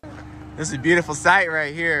 This is a beautiful sight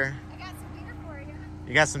right here. I got some beer for you.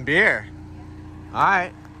 You got some beer? Yeah. All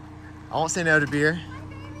right. I won't say no to beer.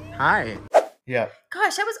 Hi. Yeah.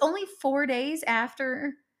 Gosh, that was only 4 days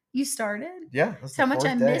after you started. Yeah. That's how much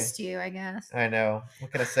I missed you, I guess. I know.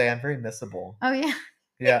 What can I say? I'm very missable. Oh, yeah.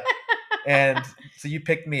 Yeah. And so you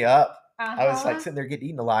picked me up. I was like sitting there getting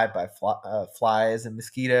eaten alive by flies and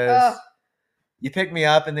mosquitoes. Ugh. You picked me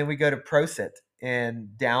up, and then we go to Prosit in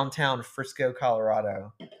downtown Frisco,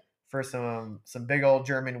 Colorado for some big old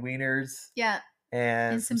German wieners. Yeah.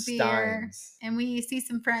 And some beer. Steins. And we see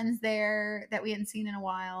some friends there that we hadn't seen in a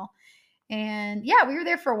while. And yeah, we were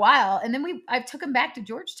there for a while. And then I took him back to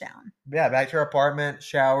Georgetown. Yeah, back to our apartment,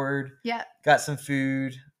 showered. Yeah. Got some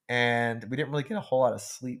food. And we didn't really get a whole lot of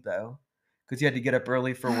sleep, though, because you had to get up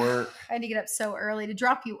early for work. I had to get up so early to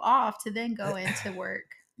drop you off to then go into work.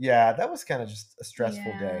 Yeah, that was kind of just a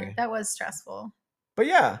stressful day. That was stressful. But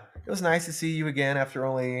yeah, it was nice to see you again after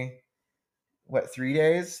only, 3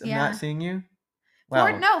 days of not seeing you?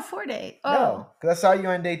 Wow. 4 days. Oh. No, because I saw you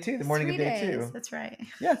on day 2, the morning of day 2. That's right.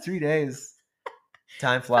 Yeah, 3 days.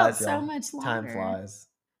 Time flies, y'all. So much longer. Time flies.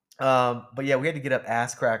 But yeah, we had to get up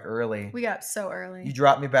ass crack early. We got up so early. You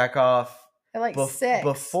dropped me back off at like 6.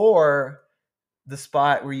 Before the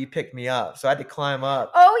spot where you picked me up. So I had to climb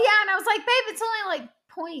up. Oh, yeah. And I was like, babe, it's only like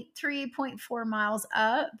 0.3, 0.4 miles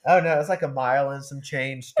up. Oh, no. It's like a mile and some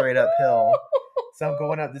change straight uphill. So I'm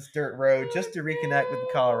going up this dirt road just to reconnect with the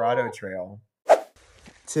Colorado Trail.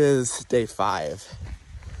 'Tis day 5.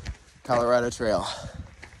 Colorado Trail.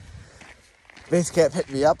 Base Camp picked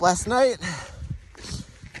me up last night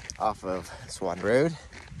off of Swan Road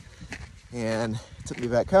and took me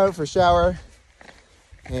back home for a shower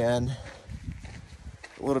and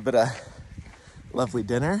a little bit of lovely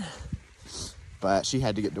dinner. But she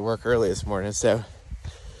had to get to work early this morning, so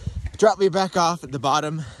dropped me back off at the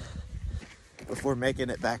bottom before making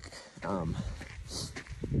it back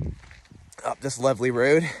up this lovely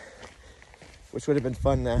road, which would have been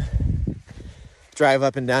fun to drive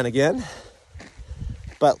up and down again.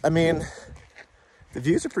 But I mean, the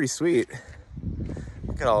views are pretty sweet.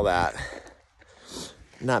 Look at all that.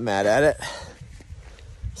 Not mad at it.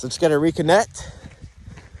 So just gotta reconnect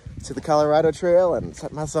to the Colorado Trail and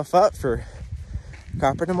set myself up for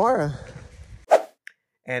Copper tomorrow.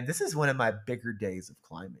 And this is one of my bigger days of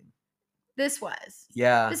climbing. This was.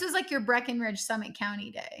 Yeah. This was like your Breckenridge Summit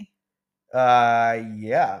County day.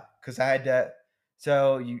 Yeah, because I had to.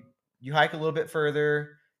 So you hike a little bit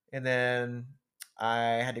further, and then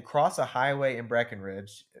I had to cross a highway in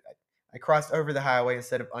Breckenridge. I crossed over the highway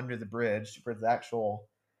instead of under the bridge where the actual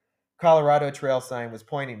Colorado Trail sign was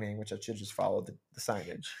pointing me, which I should just follow the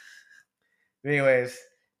signage. But anyways,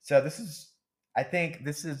 so I think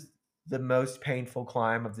this is the most painful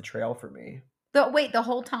climb of the trail for me. The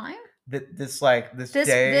whole time? This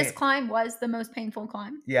day. This climb was the most painful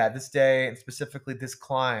climb? Yeah, this day, and specifically this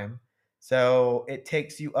climb. So it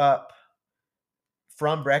takes you up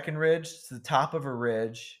from Breckenridge to the top of a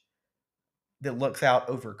ridge that looks out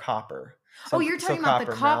over Copper. So, you're talking about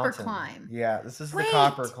the Copper Mountain. Climb. Yeah, this is the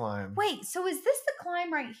Copper Climb. Wait, so is this the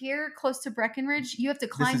climb right here close to Breckenridge? You have to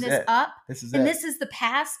climb this up? This is and this is the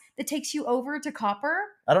pass that takes you over to Copper?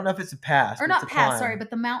 I don't know if it's a pass. Or not pass, sorry, but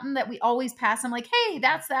the mountain that we always pass. I'm like, hey,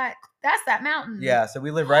 that's that mountain. Yeah, so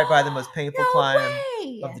we live right by the most painful climb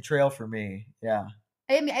way. of the trail for me. Yeah.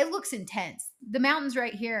 I mean, it looks intense. The mountains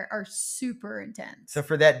right here are super intense. So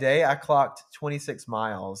for that day, I clocked 26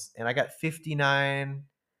 miles, and I got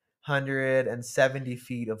 5,970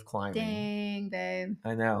 feet of climbing. Dang, babe.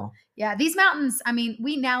 I know. Yeah, these mountains, I mean,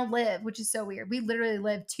 we now live, which is so weird. We literally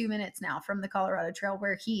live 2 minutes now from the Colorado Trail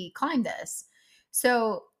where he climbed this.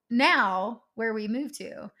 So now, where we moved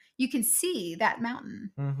to, you can see that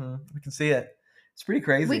mountain. Mm-hmm. We can see it. It's pretty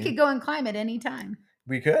crazy. We could go and climb it anytime.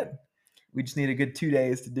 We could. We just need a good 2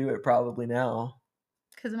 days to do it probably now.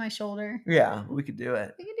 Because of my shoulder. Yeah, we could do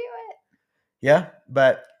it. We could do it. Yeah,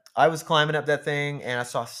 but I was climbing up that thing, and I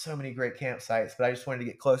saw so many great campsites, but I just wanted to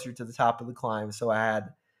get closer to the top of the climb, so I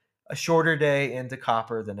had a shorter day into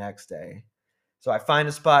Copper the next day. So I find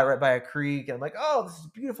a spot right by a creek, and I'm like, oh, this is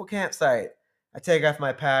a beautiful campsite. I take off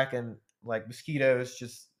my pack, and like mosquitoes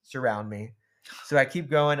just surround me. So I keep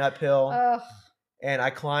going uphill. Ugh. And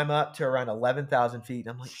I climb up to around 11,000 feet.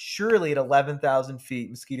 And I'm like, surely at 11,000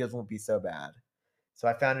 feet, mosquitoes won't be so bad. So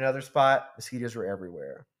I found another spot. Mosquitoes were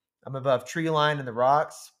everywhere. I'm above tree line in the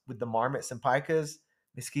rocks with the marmots and pikas.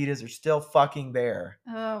 Mosquitoes are still fucking there.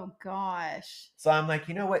 Oh, gosh. So I'm like,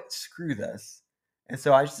 you know what? Screw this. And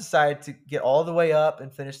so I just decided to get all the way up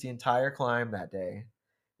and finish the entire climb that day.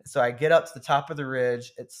 And so I get up to the top of the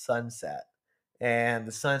ridge at sunset. And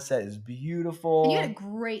the sunset is beautiful. And you had a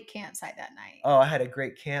great campsite that night. Oh, I had a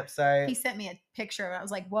great campsite. He sent me a picture of it. I was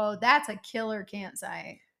like, whoa, that's a killer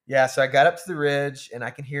campsite. Yeah, so I got up to the ridge, and I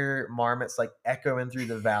can hear marmots like echoing through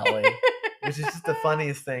the valley, which is just the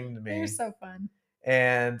funniest thing to me. They're so fun.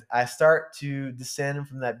 And I start to descend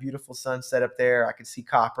from that beautiful sunset up there. I can see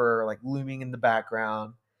Copper like looming in the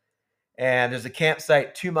background. And there's a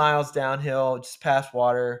campsite 2 miles downhill, just past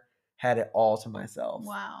water. Had it all to myself.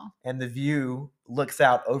 Wow. And the view looks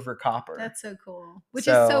out over Copper. That's so cool. Which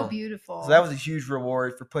is so beautiful. So that was a huge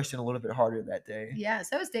reward for pushing a little bit harder that day. Yeah, so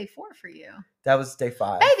that was day 4 for you. That was day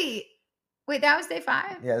 5. Baby! Wait, that was day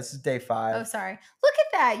 5? Yeah, this is day 5. Oh, sorry. Look at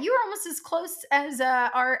that. You were almost as close as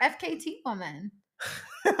our FKT woman.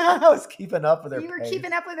 I was keeping up with her pace. You were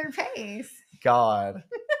keeping up with her pace. God.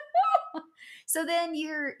 So then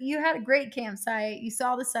you had a great campsite. You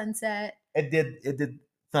saw the sunset. It did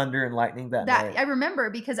thunder and lightning that night. I remember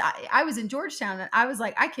because I was in Georgetown and I was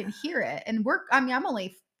like, I can hear it. And I'm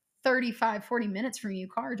only 35, 40 minutes from you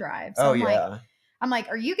car drive. So I'm like,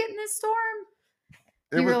 are you getting this storm?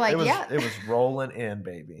 You were like, yeah. It was rolling in,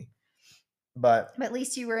 baby. But at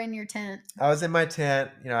least you were in your tent. I was in my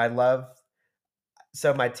tent. You know,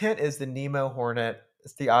 so my tent is the Nemo Hornet.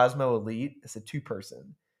 It's the Osmo Elite. It's a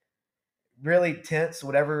 2-person. Really tents,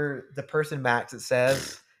 whatever the person max it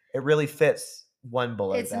says, it really fits one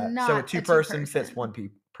below it's that. Not so a 2-person fits 1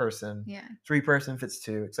 person. Yeah. 3-person fits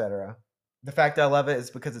 2, etc. The fact I love it is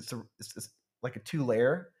because it's like a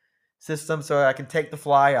 2-layer system, so I can take the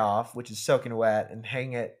fly off, which is soaking wet, and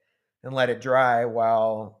hang it and let it dry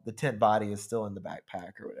while the tent body is still in the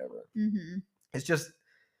backpack or whatever. Mm-hmm. It's just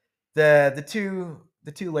the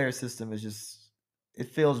 2-layer system is just, it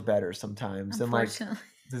feels better sometimes than like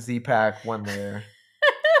the Z-Pack 1 layer.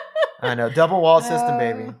 I know, double wall system,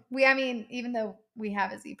 baby. I mean, even though we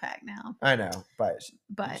have a Z pack now, I know, but it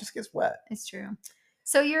but just gets wet. it's true.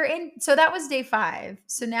 So you're in. So that was day 5.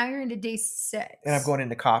 So now you're into day 6. And I'm going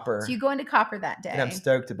into So copper, you go into copper that and I'm day.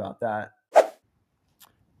 stoked about that.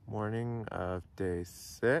 Morning of day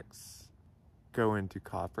 6, go into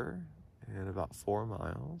copper in about 4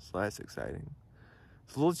 miles. So that's exciting.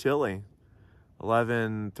 It's a little chilly.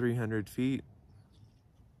 11,300 feet.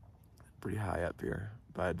 Pretty high up here.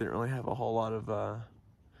 But I didn't really have a whole lot of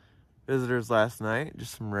visitors last night.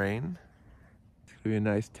 Just some rain. It's gonna be a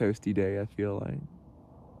nice toasty day, I feel like.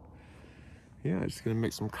 Yeah, just gonna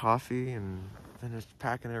make some coffee and finish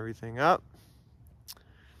packing everything up.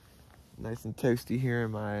 Nice and toasty here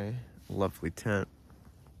in my lovely tent.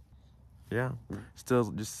 Yeah,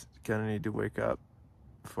 still just kind of need to wake up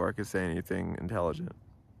before I could say anything intelligent.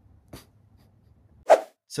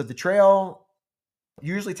 So the trail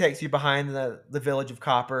usually takes you behind the village of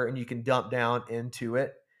Copper, and you can dump down into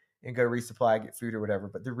it and go resupply, get food or whatever.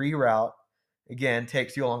 But the reroute, again,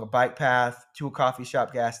 takes you along a bike path to a coffee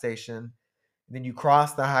shop, gas station. And then you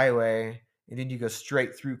cross the highway, and then you go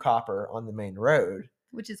straight through Copper on the main road.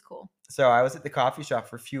 Which is cool. So I was at the coffee shop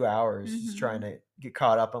for a few hours just trying to get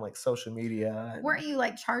caught up on like social media. Weren't you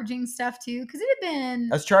like charging stuff too? Because it had been.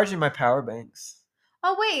 I was charging my power banks.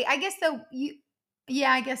 Oh wait, I guess though you.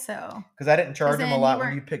 Yeah, I guess so. Because I didn't charge them a then lot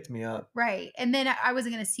when you picked me up. Right. And then I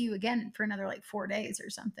wasn't going to see you again for another like 4 days or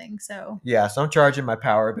something. So Yeah, so I'm charging my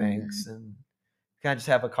power banks and kind of just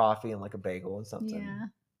have a coffee and like a bagel and something. yeah.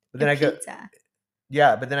 But then Pizza.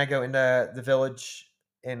 but then I go into the village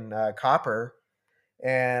in Copper,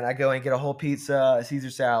 and I go and get a whole pizza, a Caesar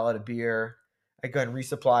salad, a beer. I go and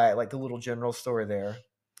resupply at like the little general store there.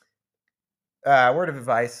 Word of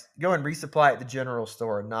advice: go and resupply at the general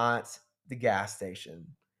store, not the gas station.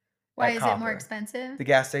 Why at is it more Copper. expensive? The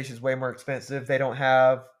gas station is way more expensive. They don't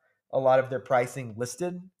have a lot of their pricing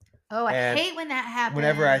listed. Oh, I And hate when that happens.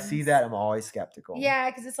 Whenever I see that, I'm always skeptical. Yeah,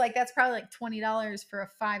 because it's like that's probably like $20 for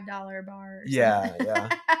a $5 bar. Or Yeah, something. yeah.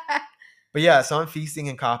 But yeah, so I'm feasting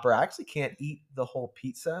in Copper. I actually can't eat the whole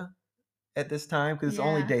pizza at this time because it's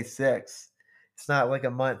only Yeah. day 6. It's not like a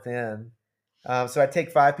month in. So I take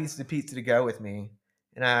 5 pieces of pizza to go with me,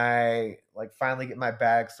 and I like finally get my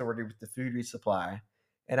bag sorted with the food resupply,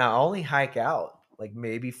 and I only hike out like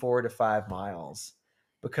maybe 4 to 5 miles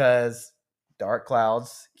because dark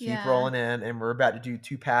clouds keep Yeah. rolling in, and we're about to do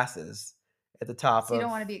 2 passes at the top So of you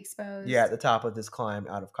don't want to be exposed. yeah, at the top of this climb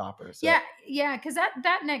out of Copper. So Yeah, because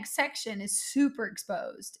that next section is super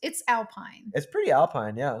exposed. It's alpine. it's pretty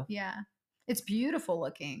alpine, yeah. Yeah, it's beautiful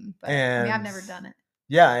looking, but I mean, I've never And done it.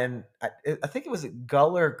 yeah, and I think it was at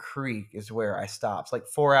Guller Creek is where I stopped. It's like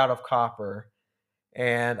 4 out of Copper,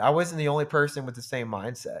 and I wasn't the only person with the same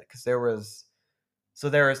mindset because there was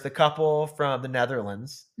the couple from the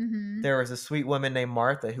Netherlands. Mm-hmm. There was a sweet woman named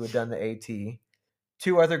Martha who had done the AT.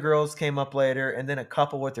 2 other girls came up later, and then a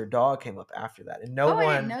couple with their dog came up after that. And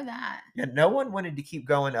I didn't know that. no one wanted to keep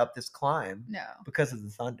going up this climb No, because of the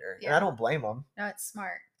thunder. And Yeah. I don't blame them. no, it's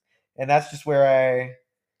smart. And that's just where I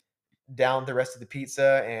downed the rest of the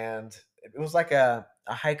pizza, and it was like a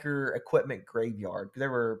hiker equipment graveyard. There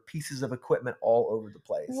were pieces of equipment all over the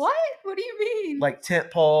place. What? What do you mean? Like tent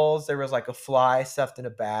poles. There was like a fly stuffed in a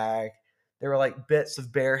bag. There were like bits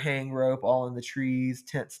of bear hang rope all in the trees,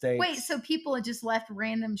 tent stakes. Wait, so people had just left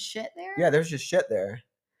random shit there? Yeah, there's just shit there.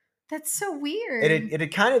 That's so weird. It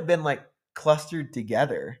had kind of been like clustered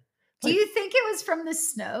together. Do you think it was from the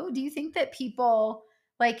snow? Do you think that people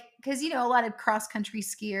like because a lot of cross country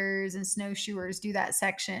skiers and snowshoers do that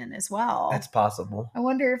section as well? That's possible. I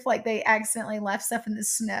wonder if like they accidentally left stuff in the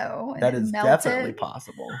snow and That it is melted. definitely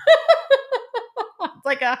possible. It's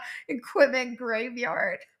like a equipment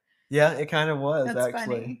graveyard. Yeah, it kind of was. That's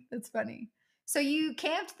actually funny. That's funny. So you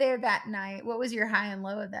camped there that night. What was your high and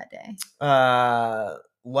low of that day?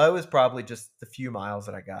 Low is probably just the few miles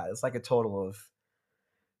that I got. It's like a total of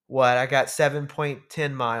what I got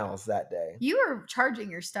 7.10 miles that day. You were charging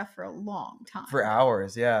your stuff for a long time. For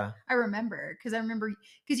hours, yeah. I remember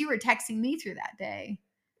because you were texting me through that day.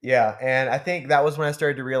 Yeah, and I think that was when I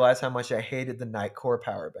started to realize how much I hated the Nightcore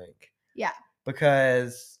power bank. Yeah.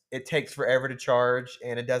 Because it takes forever to charge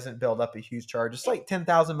and it doesn't build up a huge charge. It's like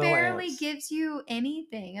 10,000 milliamps. Barely gives you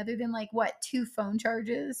anything other than like what 2 phone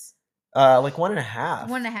charges. Like 1.5.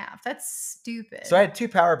 1.5. That's stupid. So I had 2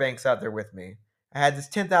 power banks out there with me. I had this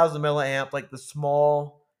 10,000 milliamp, like the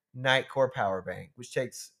small Nightcore power bank, which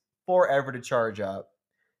takes forever to charge up,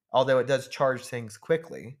 although it does charge things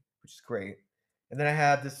quickly, which is great. And then I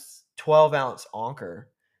have this 12-ounce Anker.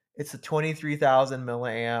 It's a 23,000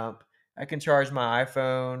 milliamp I can charge my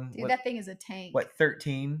iPhone Dude, with that thing is a tank.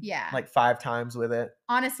 13? Yeah. Like 5 times with it.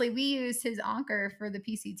 Honestly, we used his Anker for the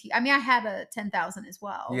PCT. I mean, I had a 10,000 as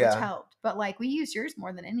well, which Yeah. helped. But like, we used yours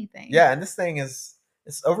more than anything. Yeah, and this thing it's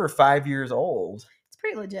over 5 years old. It's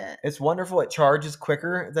pretty legit. It's wonderful. It charges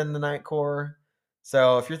quicker than the Nightcore.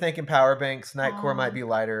 So if you're thinking power banks, Nightcore might be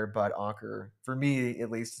lighter, but Anker, for me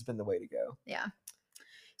at least, has been the way to go. Yeah.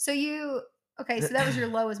 So okay, so that was your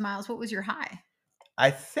lowest miles. What was your high? I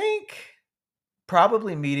think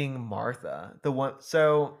probably meeting Martha.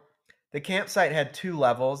 So the campsite had 2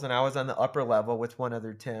 levels, and I was on the upper level with one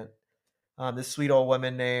other tent. This sweet old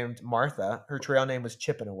woman named Martha. Her trail name was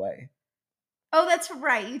Chipping Away. Oh, that's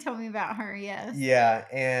right. You told me about her. Yes. Yeah,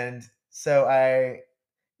 and so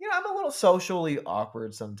I'm a little socially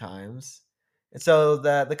awkward sometimes. And so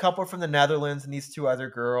the couple from the Netherlands and these 2 other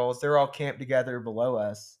girls, they're all camped together below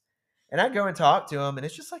us. And I go and talk to them, and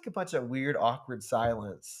it's just like a bunch of weird, awkward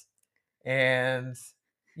silence. And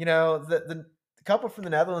the couple from the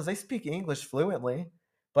Netherlands, they speak English fluently,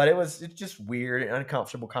 but it's just weird and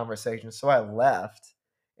uncomfortable conversation. So I left,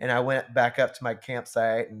 and I went back up to my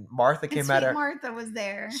campsite, and Martha came out of Martha was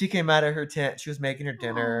there. She came out of her tent. She was making her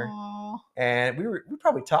dinner. Aww. And we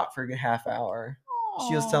probably talked for a good half hour.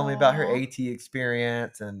 She was telling me about her AT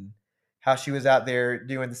experience and how she was out there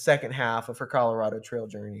doing the second half of her Colorado Trail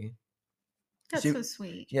journey. That's so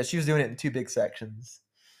sweet. Yeah, she was doing it in 2 big sections.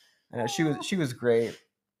 And she was great.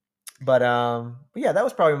 But yeah, that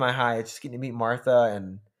was probably my high, just getting to meet Martha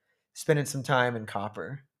and spending some time in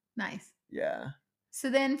Copper. Nice. Yeah. So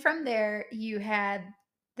then from there,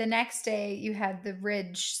 the next day you had the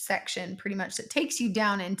ridge section pretty much that takes you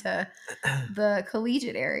down into the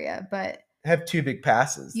collegiate area, but I have 2 big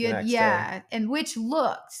passes the next day. And which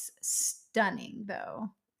looks stunning though.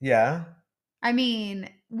 Yeah. I mean,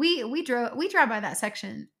 we drive by that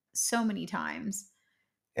section so many times.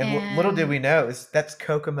 And little did we know, that's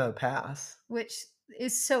Kokomo Pass. Which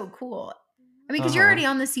is so cool. I mean, because you're already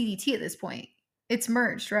on the CDT at this point. It's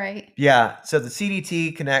merged, right? Yeah. So the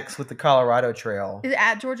CDT connects with the Colorado Trail. Is it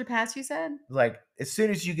at Georgia Pass, you said? Like, as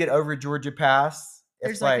soon as you get over Georgia Pass,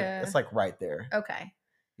 it's like right there. Okay.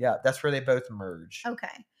 Yeah, that's where they both merge.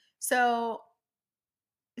 Okay. So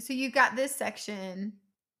you got this section,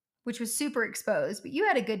 which was super exposed, but you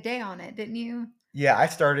had a good day on it, didn't you? Yeah, I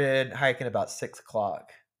started hiking about 6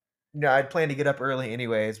 o'clock. I'd planned to get up early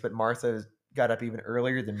anyways, but Martha got up even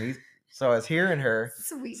earlier than me. So I was hearing her.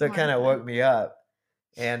 Sweet. So it kind of woke me up.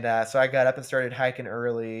 And so I got up and started hiking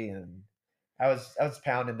early, and I was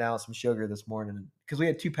pounding down some sugar this morning because we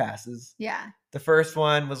had 2 passes. Yeah. The first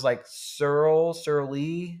one was like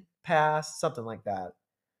Surly Pass, something like that.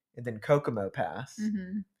 And then Kokomo Pass.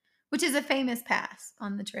 Mm-hmm. Which is a famous pass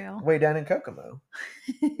on the trail. Way down in Kokomo.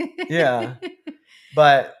 Yeah.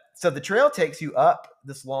 But so the trail takes you up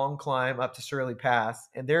this long climb up to Surly Pass,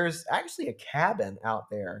 and there's actually a cabin out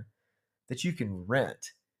there that you can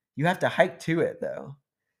rent. You have to hike to it though.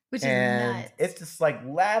 Which is nuts. It's this like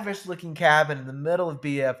lavish looking cabin in the middle of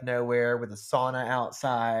BF nowhere with a sauna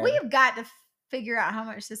outside. We have got to figure out how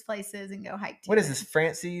much this place is and go hike to What it. is this,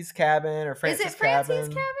 Francie's Cabin or Francie's Is it Francie's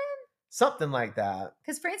Cabin? Something like that.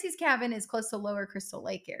 Because Francie's Cabin is close to Lower Crystal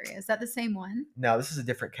Lake area. Is that the same one? No, this is a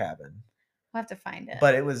different cabin. We'll have to find it.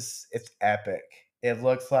 But it's epic. It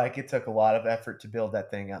looks like it took a lot of effort to build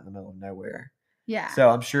that thing out in the middle of nowhere. Yeah. So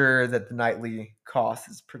I'm sure that the nightly cost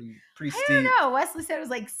is pretty steep. I don't know. Wesley said it was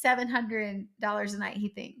like $700 a night, he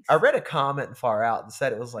thinks. I read a comment in Far Out that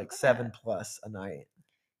said it was like $7+ a night.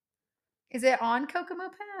 Is it on Kokomo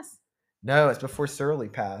Pass? No, it's before Surly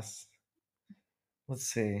Pass. Let's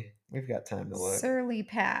see. We've got time to look. Surly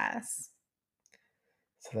Pass.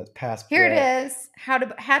 So that's Pass. Here it is. How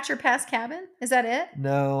to hatch your Pass cabin? Is that it?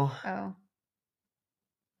 No. Oh.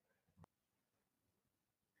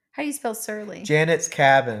 How do you spell Surly? Janet's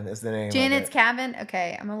Cabin is the name. Janet's Cabin?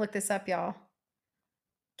 Okay, I'm going to look this up, y'all.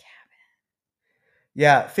 Cabin.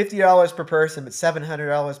 Yeah, $50 per person, but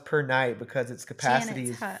 $700 per night because its capacity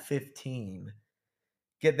is 15.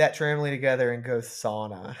 Get that family together and go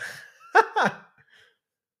sauna.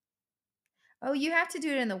 Oh, you have to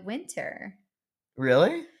do it in the winter.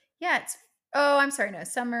 Really? Yeah, I'm sorry, no,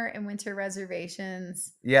 summer and winter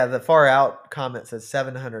reservations. Yeah, the Far Out comment says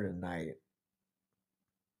 $700 a night.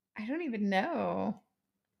 I don't even know.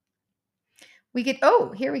 We could,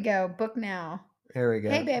 here we go. Book now. Here we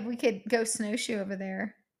go. Hey, babe, we could go snowshoe over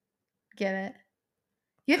there. Get it?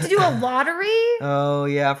 You have to do a lottery? Oh,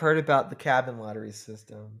 yeah, I've heard about the cabin lottery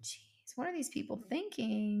system. Jeez, what are these people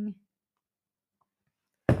thinking?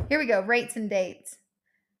 Here we go. Rates and dates.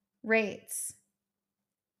 Rates.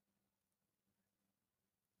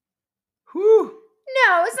 Whew.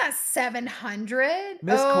 No, it's not 700. Oh,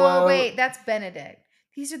 Misquote. wait, that's Benedict.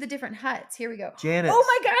 These are the different huts. Here we go. Janet's. Oh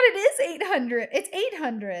my God, it is 800. It's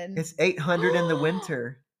 800. It's 800 in the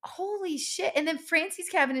winter. Holy shit. And then Francie's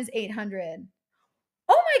cabin is 800.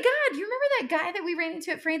 Oh my God, you remember that guy that we ran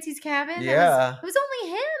into at Francie's cabin? Yeah. It was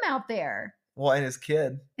only him out there. Well, and his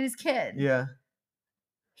kid. And his kid. Yeah.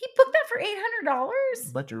 He booked that for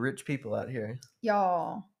 $800? Bunch of rich people out here.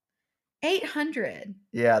 Y'all. 800.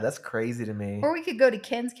 Yeah, that's crazy to me. Or we could go to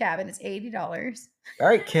Ken's cabin. It's $80. All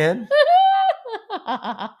right, Ken.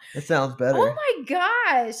 That sounds better. Oh my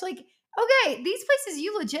gosh. Like, okay, these places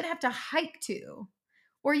you legit have to hike to.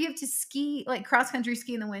 Or you have to ski, like cross country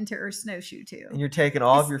ski in the winter or snowshoe to. And you're taking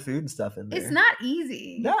all of your food and stuff in there. It's not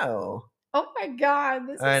easy. No. Oh my God.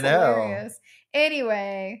 This is I know. hilarious.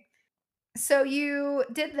 Anyway, so you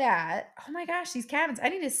did that. Oh my gosh, these cabins. I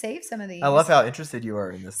need to save some of these. I love how interested you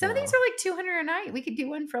are in this. Some now. of these are like 200 a night. We could do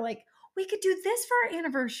one for like, we could do this for our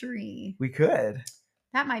anniversary. We could.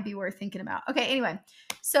 That might be worth thinking about. Okay, anyway.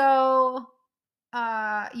 So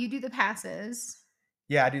you do the passes.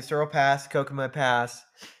 Yeah, I do Searle Pass, Kokomo Pass,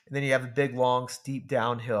 and then you have a big, long, steep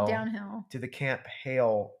downhill to the Camp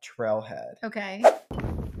Hale trailhead. Okay.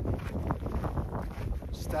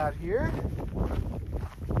 Just out here,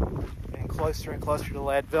 and closer to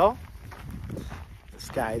Leadville. The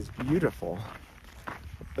sky is beautiful. A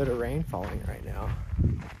bit of rain falling right now,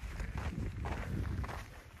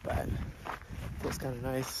 but it feels kind of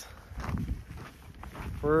nice.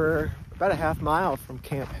 We're about a half mile from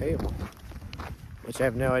Camp Hale, which I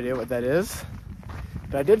have no idea what that is,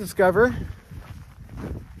 but I did discover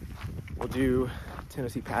we'll do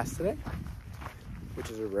Tennessee Pass today,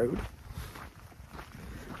 which is a road,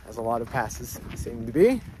 as a lot of passes seem to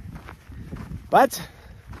be, but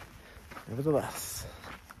nevertheless,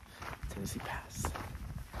 Tennessee Pass.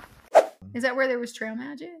 Is that where there was trail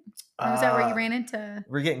magic? Or was that where you ran into?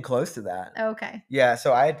 We're getting close to that. Okay. Yeah,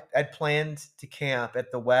 so I'd planned to camp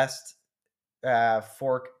at the West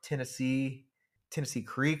Fork, Tennessee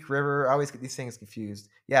Creek River. I always get these things confused.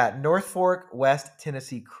 Yeah, North Fork, West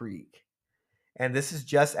Tennessee Creek. And this is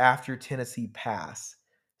just after Tennessee Pass.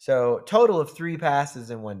 So total of 3 passes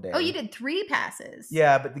in one day. Oh, you did 3 passes.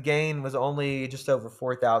 Yeah, but the gain was only just over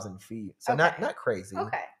 4,000 feet. So Okay. not crazy.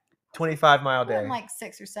 Okay. 25-mile day. Like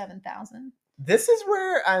 6,000 or 7,000. This is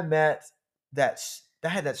where I met I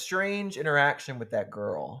had that strange interaction with that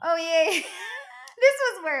girl. Oh yeah. This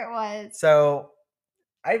was where it was. So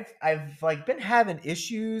I've like been having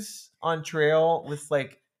issues on trail with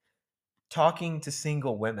like talking to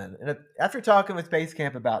single women. And after talking with Base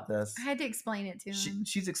Camp about this, I had to explain it to him.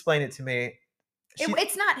 she's explained it to me.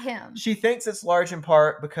 It's not him. She thinks it's large in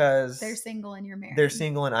part because they're single and you're married. They're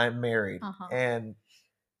single and I'm married. Uh-huh. And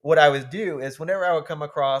what I would do is whenever I would come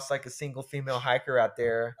across like a single female hiker out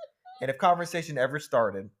there, and if conversation ever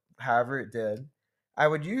started, however it did, I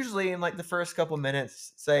would usually in like the first couple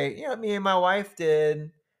minutes say, you know, me and my wife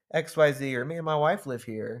did XYZ, or me and my wife live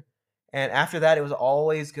here. And after that, it was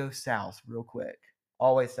always go south real quick.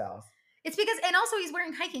 Always south. It's because, and also he's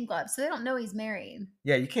wearing hiking gloves, so they don't know he's married.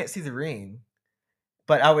 Yeah, you can't see the ring.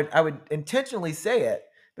 But I would intentionally say it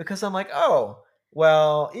because I'm like, oh,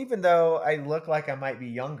 well, even though I look like I might be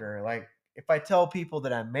younger, like if I tell people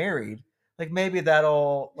that I'm married, like maybe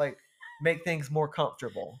that'll like make things more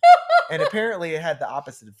comfortable. And apparently it had the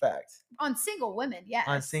opposite effect. On single women, yes.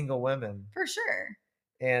 On single women. For sure.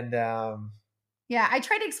 And yeah, I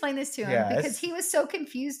tried to explain this to him because he was so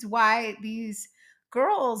confused why these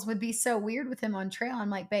girls would be so weird with him on trail. I'm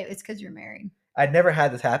like, babe, it's because you're married. I'd never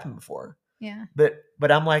had this happen before. Yeah.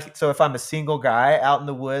 But I'm like, so if I'm a single guy out in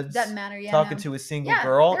the woods, doesn't matter. Yeah. Talking to a single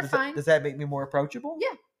girl, does that make me more approachable?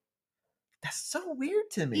 Yeah. That's so weird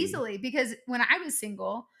to me. Easily, because when I was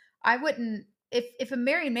single, I wouldn't. If a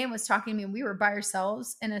married man was talking to me and we were by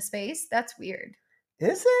ourselves in a space, that's weird.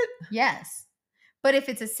 Is it? Yes. But if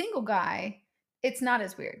it's a single guy, it's not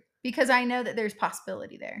as weird because I know that there's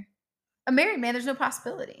possibility there. A married man, there's no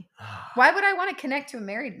possibility. Why would I want to connect to a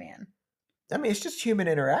married man? I mean, it's just human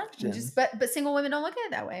interaction. But single women don't look at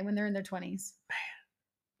it that way when they're in their 20s.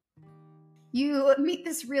 Man. You meet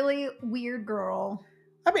this really weird girl.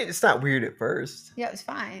 I mean, it's not weird at first. Yeah, it was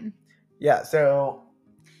fine. Yeah, so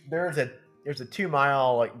there's a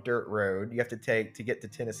 2-mile like dirt road you have to take to get to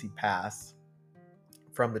Tennessee Pass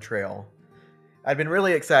from the trail. I'd been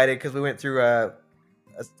really excited because we went through a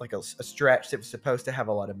stretch that was supposed to have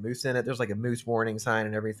a lot of moose in it. There's like a moose warning sign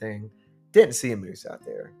and everything. Didn't see a moose out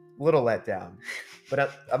there. Little let down.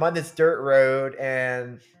 But I'm on this dirt road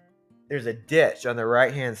and there's a ditch on the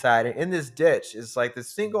right-hand side. And in this ditch is like this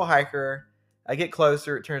single hiker. I get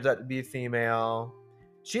closer. It turns out to be a female.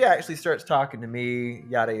 She actually starts talking to me,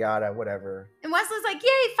 yada, yada, whatever. And And Wesley's like,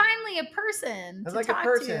 yay, finally a person That's to like a talk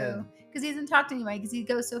person. to. Because he hasn't talked to anybody because he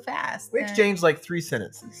goes so fast. We And- exchanged like 3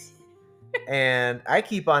 sentences. And I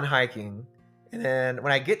keep on hiking. And then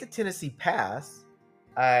when I get to Tennessee Pass,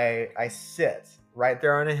 I sit right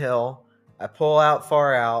there on a hill. I pull out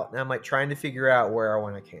far out, and I'm like trying to figure out where I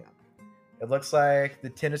want to camp. It looks like the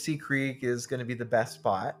Tennessee Creek is going to be the best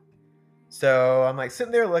spot. So I'm like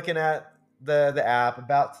sitting there looking at the app,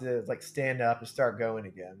 about to like stand up and start going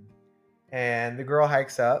again. And the girl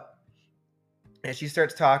hikes up and she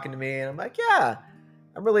starts talking to me, and I'm like, yeah,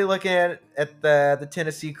 I'm really looking at the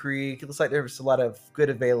Tennessee Creek. It looks like there's a lot of good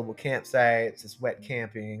available campsites. It's wet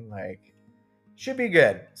camping. Like, should be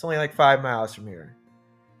good. It's only like 5 miles from here.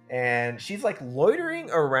 And she's like loitering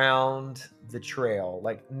around the trail,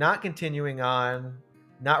 like not continuing on,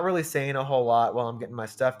 not really saying a whole lot while I'm getting my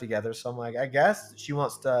stuff together. So I'm like, I guess she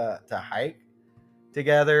wants to hike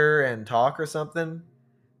together and talk or something.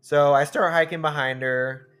 So I start hiking behind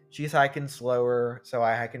her. She's hiking slower, so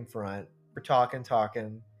I hike in front. We're talking.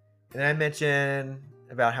 And then I mention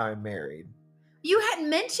about how I'm married. You hadn't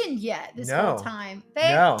mentioned yet this whole time.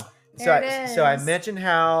 No. There it So I is. mentioned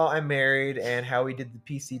how I'm married and how we did the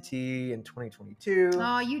PCT in 2022.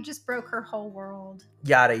 Oh, you just broke her whole world.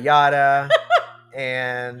 Yada yada.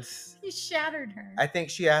 And You shattered her. I think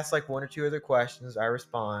she asked like 1 or 2 other questions. I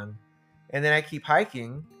respond. And then I keep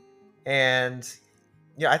hiking. And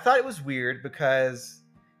yeah, I thought it was weird because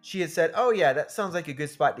she had said, oh yeah, that sounds like a good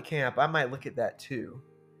spot to camp. I might look at that too.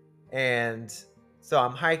 And so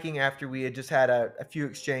I'm hiking after we had just had a few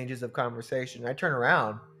exchanges of conversation. I turn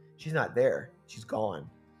around. She's not there. She's gone.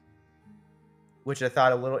 Which I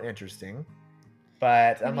thought a little interesting.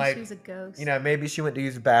 But Maybe I'm like, she was a ghost. you know, maybe she went to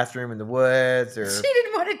use the bathroom in the woods or She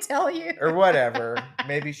didn't want to tell you. or whatever.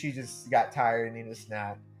 Maybe she just got tired and needed a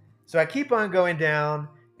snack. So I keep on going down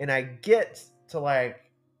and I get to like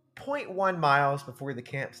 0.1 miles before the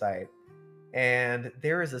campsite. And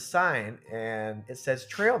there is a sign and it says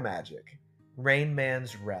Trail Magic, Rain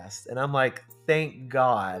Man's Rest. And I'm like, thank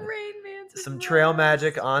God. Rain Man's Some trail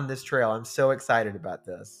magic on this trail. I'm so excited about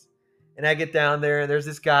this. And I get down there and there's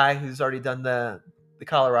this guy who's already done the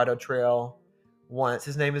Colorado Trail once.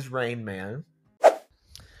 His name is Rain Man.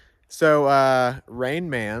 So Rain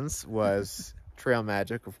Man's was Trail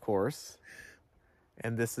Magic, of course.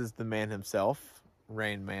 And this is the man himself,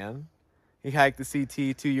 Rain Man. He hiked the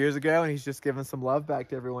CT 2 years ago, and he's just giving some love back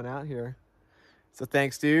to everyone out here. So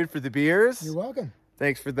thanks, dude, for the beers. You're welcome.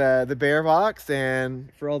 Thanks for the bear box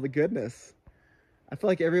and for all the goodness. I feel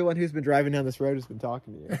like everyone who's been driving down this road has been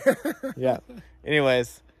talking to you. Yeah.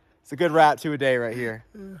 Anyways, it's a good wrap to a day right here.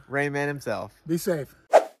 Rain Man himself. Be safe.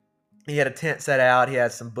 He had a tent set out. He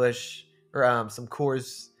had some Bush or some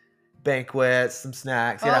Coors banquets, some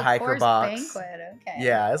snacks. He had a hiker Coors box. Banquet. Okay.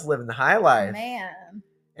 Yeah, it's living the high life. Man.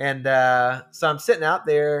 And so I'm sitting out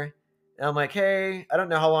there, and I'm like, hey, I don't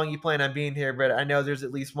know how long you plan on being here, but I know there's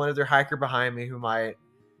at least one other hiker behind me who might,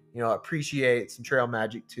 you know, appreciate some trail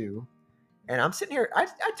magic too. And I'm sitting here, I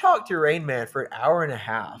talked to Rain Man for an hour and a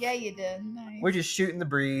half. Yeah, you did. Nice. We're just shooting the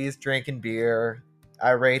breeze, drinking beer.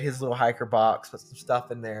 I raid his little hiker box, put some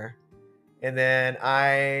stuff in there. And then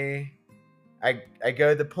I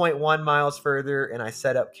go the 0.1 miles further and I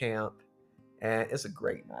set up camp. And it's a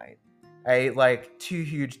great night. I ate like 2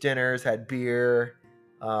 huge dinners, had beer.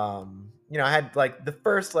 You know, I had like the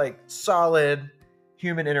first like solid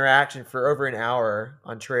human interaction for over an hour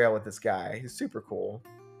on trail with this guy. He's super cool.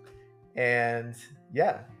 And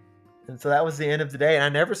yeah. And so that was the end of the day. And I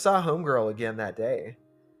never saw Homegirl again that day.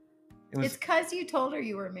 It's because you told her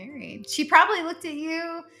you were married. She probably looked at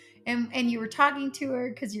you and you were talking to her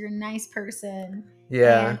because you're a nice person.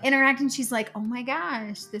 Yeah. And interacting, she's like, oh my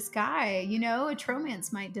gosh, this guy, you know, a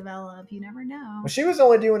tromance might develop. You never know. Well, she was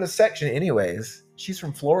only doing a section anyways. She's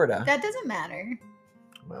from Florida. That doesn't matter.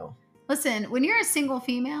 Well. Listen, when you're a single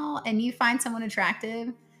female and you find someone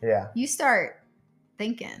attractive, Yeah. you start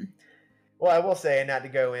thinking. Well, I will say, not to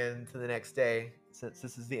go into the next day, since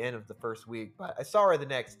this is the end of the first week, but I saw her the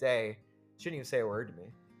next day. She didn't even say a word to me.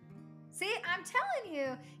 See, I'm telling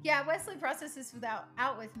you. Yeah, Wesley processed this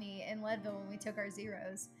out with me in Leadville when we took our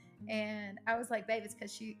zeros. And I was like, babe, it's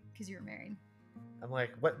because you're married. I'm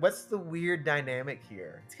like, what's the weird dynamic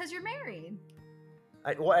here? It's because you're married.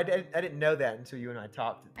 I didn't know that until you and I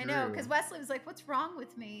talked it through. I know, because Wesley was like, what's wrong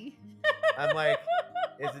with me? I'm like,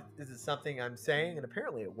 is it something I'm saying? And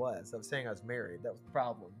apparently it was. I was saying I was married. That was the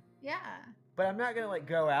problem. Yeah. But I'm not going to like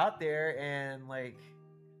go out there and like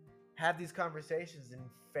have these conversations and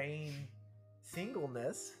feign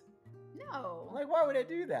singleness. No. Like, why would I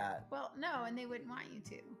do that? Well, no, and they wouldn't want you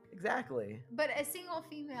to. Exactly. But a single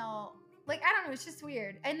female, Like, I don't know, it's just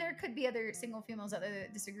weird. And there could be other single females out there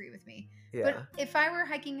that disagree with me. Yeah. But if I were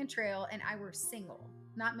hiking a trail and I were single,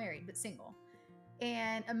 not married, but single,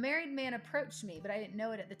 and a married man approached me, but I didn't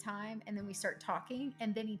know it at the time, and then we start talking,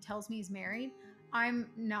 and then he tells me he's married, I'm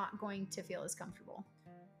not going to feel as comfortable.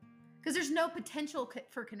 Because there's no potential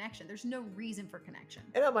for connection. There's no reason for connection.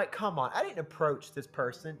 And I'm like, come on, I didn't approach this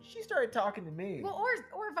person. She started talking to me. Well,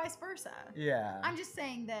 or vice versa. Yeah. I'm just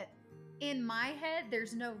saying that in my head,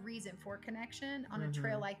 there's no reason for connection on a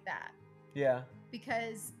trail like that. Yeah.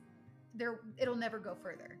 Because it'll never go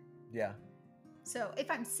further. Yeah. So if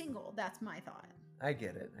I'm single, that's my thought. I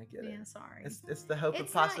get it. I get it. Yeah, sorry. It's the hope of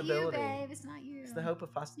It's not possibility. you, babe. It's not you. It's the hope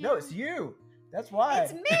of possibility. Yeah. No, it's you. That's why.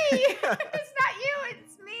 It's me. It's not you.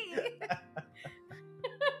 It's me.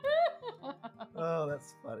 Oh,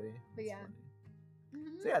 that's funny. But That's yeah. funny.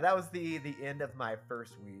 Mhm. So yeah, that was the end of my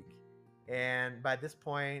first week. And by this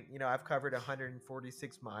point, you know, I've covered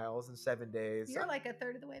 146 miles in 7 days. You're like a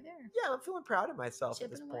third of the way there. Yeah, I'm feeling proud of myself at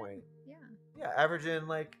Chipping this away. point. Yeah. Yeah, averaging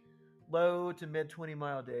like low to mid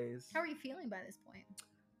 20-mile days. How are you feeling by this point?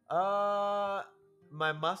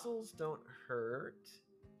 My muscles don't hurt.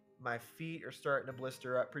 My feet are starting to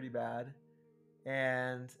blister up pretty bad.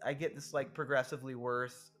 And I get this like progressively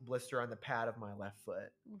worse blister on the pad of my left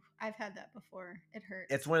foot. Oof, I've had that before. It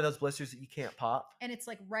hurts. It's one of those blisters that you can't pop. And it's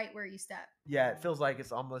like right where you step. Yeah, it feels like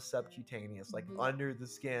it's almost subcutaneous, like Mhm. under the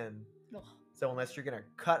skin. Ugh. So unless you're gonna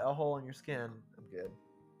cut a hole in your skin, I'm good.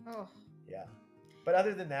 Oh. Yeah. But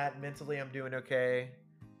other than that, mentally I'm doing okay.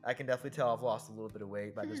 I can definitely tell I've lost a little bit of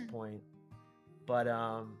weight by this point. But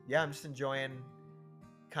yeah, I'm just enjoying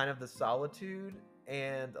kind of the solitude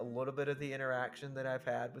and a little bit of the interaction that I've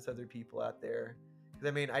had with other people out there. Because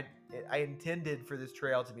I mean, I intended for this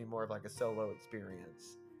trail to be more of like a solo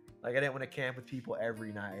experience. Like I didn't want to camp with people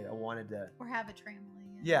every night. I wanted to. Or have a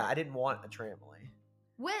trampoline. Yeah, I didn't want a trampoline.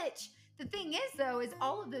 Which the thing is, though, is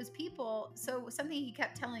all of those people. So something he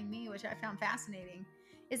kept telling me, which I found fascinating,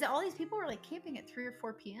 is that all these people were like camping at 3 or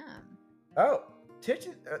 4 p.m. Oh,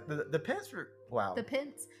 the tents were wow. The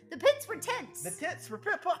pits were tents. The tents were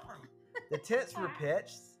the tents were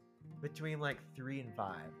pitched between like 3 and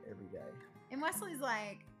 5 every day. And Wesley's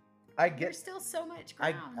like, I there's get still so much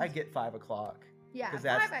ground. I get 5 o'clock. Yeah, 'cause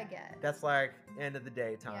 5 I get. That's like end of the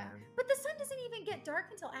day Yeah. time. But the sun doesn't even get dark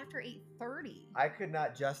until after 8:30. I could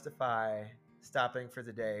not justify stopping for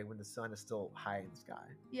the day when the sun is still high in the sky.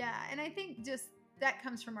 Yeah, and I think just that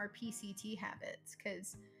comes from our PCT habits,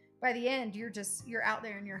 because by the end you're out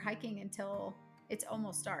there and you're hiking until it's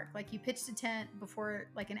almost dark. Like you pitched a tent before,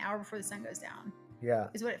 like an hour before the sun goes down, Yeah.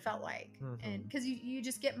 is what it felt like. Mhm. And because you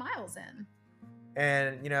just get miles in.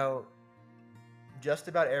 And you know, just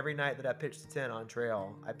about every night that I pitched the tent on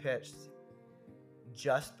trail, I pitched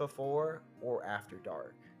just before or after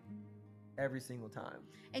dark. Every single time.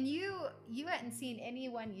 And you hadn't seen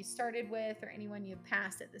anyone you started with or anyone you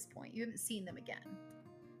passed at this point. You haven't seen them again.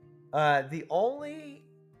 The only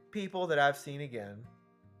people that I've seen again,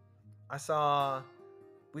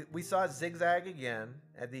 we saw Zigzag again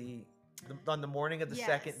at on the morning of the Yes.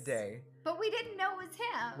 second day. But we didn't know it was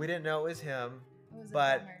him. We didn't know it was him, It was a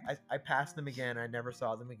but bummer. I passed them again. I never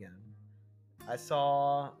saw them again. I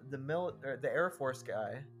saw the Air Force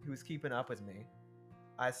guy who was keeping up with me.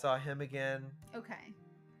 I saw him again. Okay.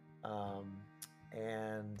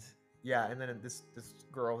 And yeah, and then this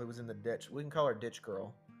girl who was in the ditch. We can call her Ditch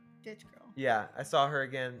Girl. Ditch girl. Yeah, I saw her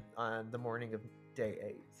again on the morning of day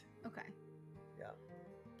 8. Okay. Yeah.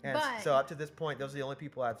 And But- so up to this point, those are the only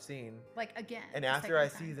people I've seen. Like again. And the after I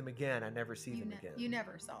second see time. them again, I never see you them again. You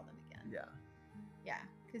never saw them again. Yeah. Yeah,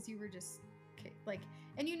 because you were just like,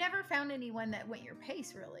 and you never found anyone that went your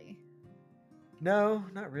pace, really. No,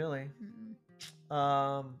 not really. Mm-mm.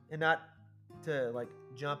 And not to like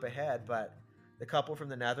jump ahead, but the couple from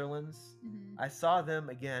the Netherlands, Mhm. I saw them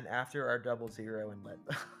again after our 00 in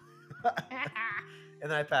Leadville. And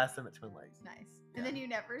then I passed them at Twin Lakes. Nice. Yeah. And then you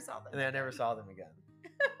never saw them. And then I never saw them again.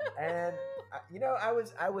 And I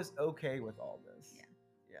was okay with all this. Yeah.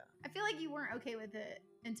 Yeah. I feel like you weren't okay with it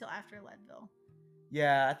until after Leadville.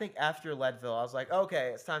 Yeah, I think after Leadville, I was like,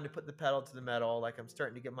 okay, it's time to put the pedal to the metal. Like I'm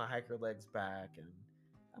starting to get my hiker legs back, and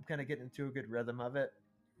I'm kind of getting into a good rhythm of it.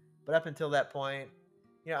 But up until that point,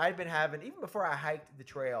 I'd been having, even before I hiked the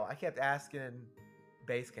trail, I kept asking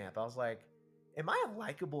base camp. I was like, am I a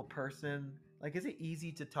likable person? Like, is it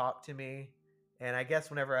easy to talk to me? And I guess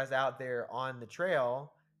whenever I was out there on the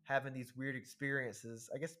trail, having these weird experiences,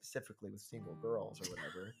 I guess specifically with single girls or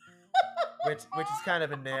whatever, which is kind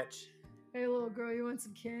of a niche. Hey, little girl, you want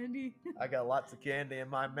some candy? I got lots of candy in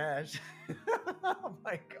my mesh. Oh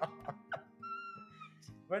my god.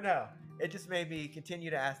 But no, it just made me continue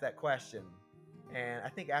to ask that question. And I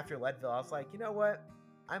think after Leadville, I was like, you know what?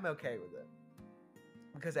 I'm okay with it.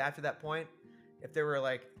 Because after that point, if there were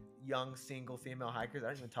like young single female hikers, I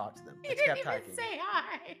didn't even talk to them. I You just didn't kept even hiking. say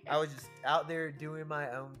hi. I was just out there doing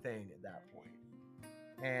my own thing at that point.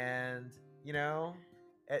 And, you know,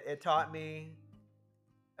 it taught me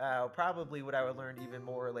probably what I would learn even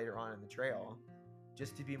more later on in the trail,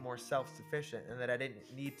 just to be more self-sufficient, and that I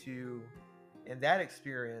didn't need to, in that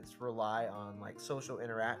experience, rely on like social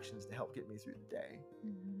interactions to help get me through the day.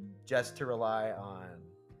 Just to rely on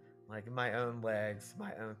like my own legs,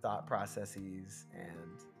 my own thought processes,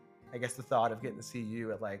 and I guess the thought of getting to see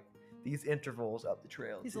you at like these intervals up the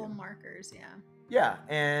trail. These too. little markers, yeah. Yeah,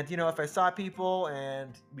 and you know, if I saw people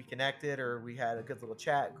and we connected or we had a good little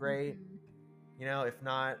chat, great. Mhm. You know, if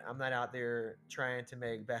not, I'm not out there trying to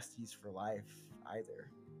make besties for life either.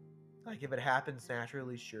 Like if it happens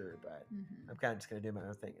naturally, sure, but I'm kind of just gonna do my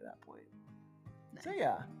own thing at that point. Nice. So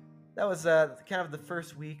yeah, that was kind of the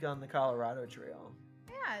first week on the Colorado Trail.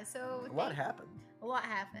 Yeah, so A lot happened. A lot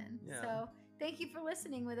happened. Yeah. So thank you for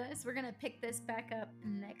listening with us. We're gonna pick this back up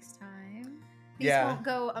next time. These Yeah. won't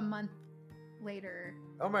go a month later.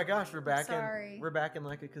 Oh my gosh, we're back sorry. we're back in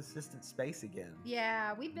like a consistent space again.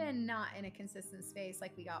 Yeah, we've been not in a consistent space.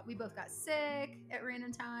 Like we both got sick at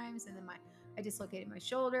random times, and then I dislocated my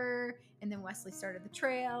shoulder, and then Wesley started the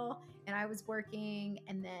trail, and I was working,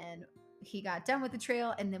 and then he got done with the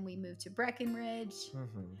trail, and then we moved to Breckenridge,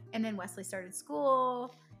 and then Wesley started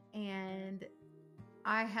school, and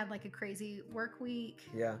I had like a crazy work week.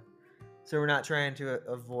 Yeah. So we're not trying to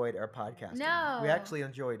avoid our podcast. No. We actually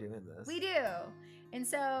enjoy doing this. We do. And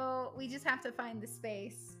so we just have to find the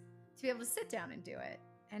space to be able to sit down and do it.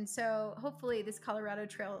 And so hopefully this Colorado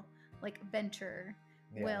Trail like venture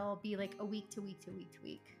will be like a week to week to week to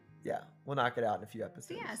week. Yeah. We'll knock it out in a few episodes.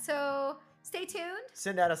 So yeah, so stay tuned.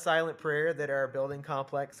 Send out a silent prayer that our building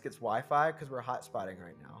complex gets Wi-Fi because we're hotspotting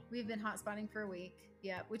right now. We've been hotspotting for a week.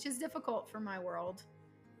 Yeah, which is difficult for my world.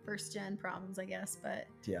 First gen problems, I guess, but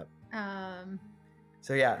yep.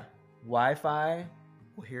 So yeah, Wi-Fi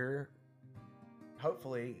will hear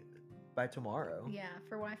hopefully by tomorrow. Yeah,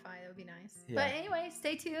 for Wi-Fi that would be nice. Yeah. But anyway,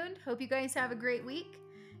 stay tuned. Hope you guys have a great week,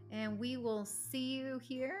 and we will see you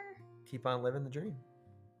here. Keep on living the dream.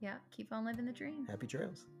 Yeah, keep on living the dream. Happy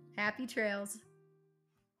trails. Happy trails.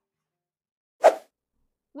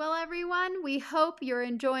 Well, everyone, we hope you're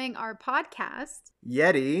enjoying our podcast.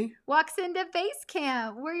 Yeti Walks into Base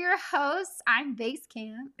Camp. We're your hosts. I'm Base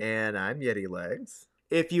Camp. And I'm Yeti Legs.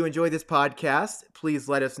 If you enjoy this podcast, please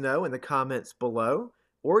let us know in the comments below.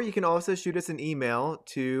 Or you can also shoot us an email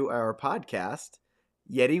to our podcast,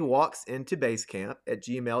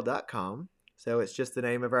 yetiwalksintobasecamp@gmail.com. So it's just the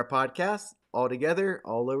name of our podcast, all together,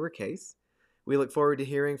 all lowercase. We look forward to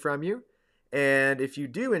hearing from you. And if you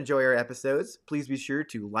do enjoy our episodes, please be sure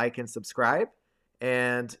to like and subscribe.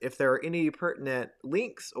 And if there are any pertinent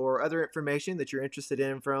links or other information that you're interested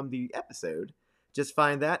in from the episode, just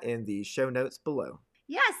find that in the show notes below.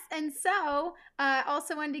 Yes, and so I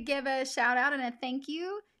also wanted to give a shout out and a thank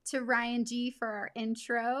you to Ryan G for our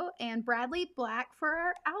intro and Bradley Black for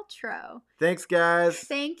our outro. Thanks, guys.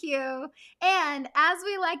 Thank you. And as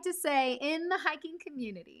we like to say in the hiking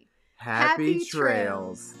community, Happy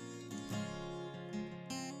trails.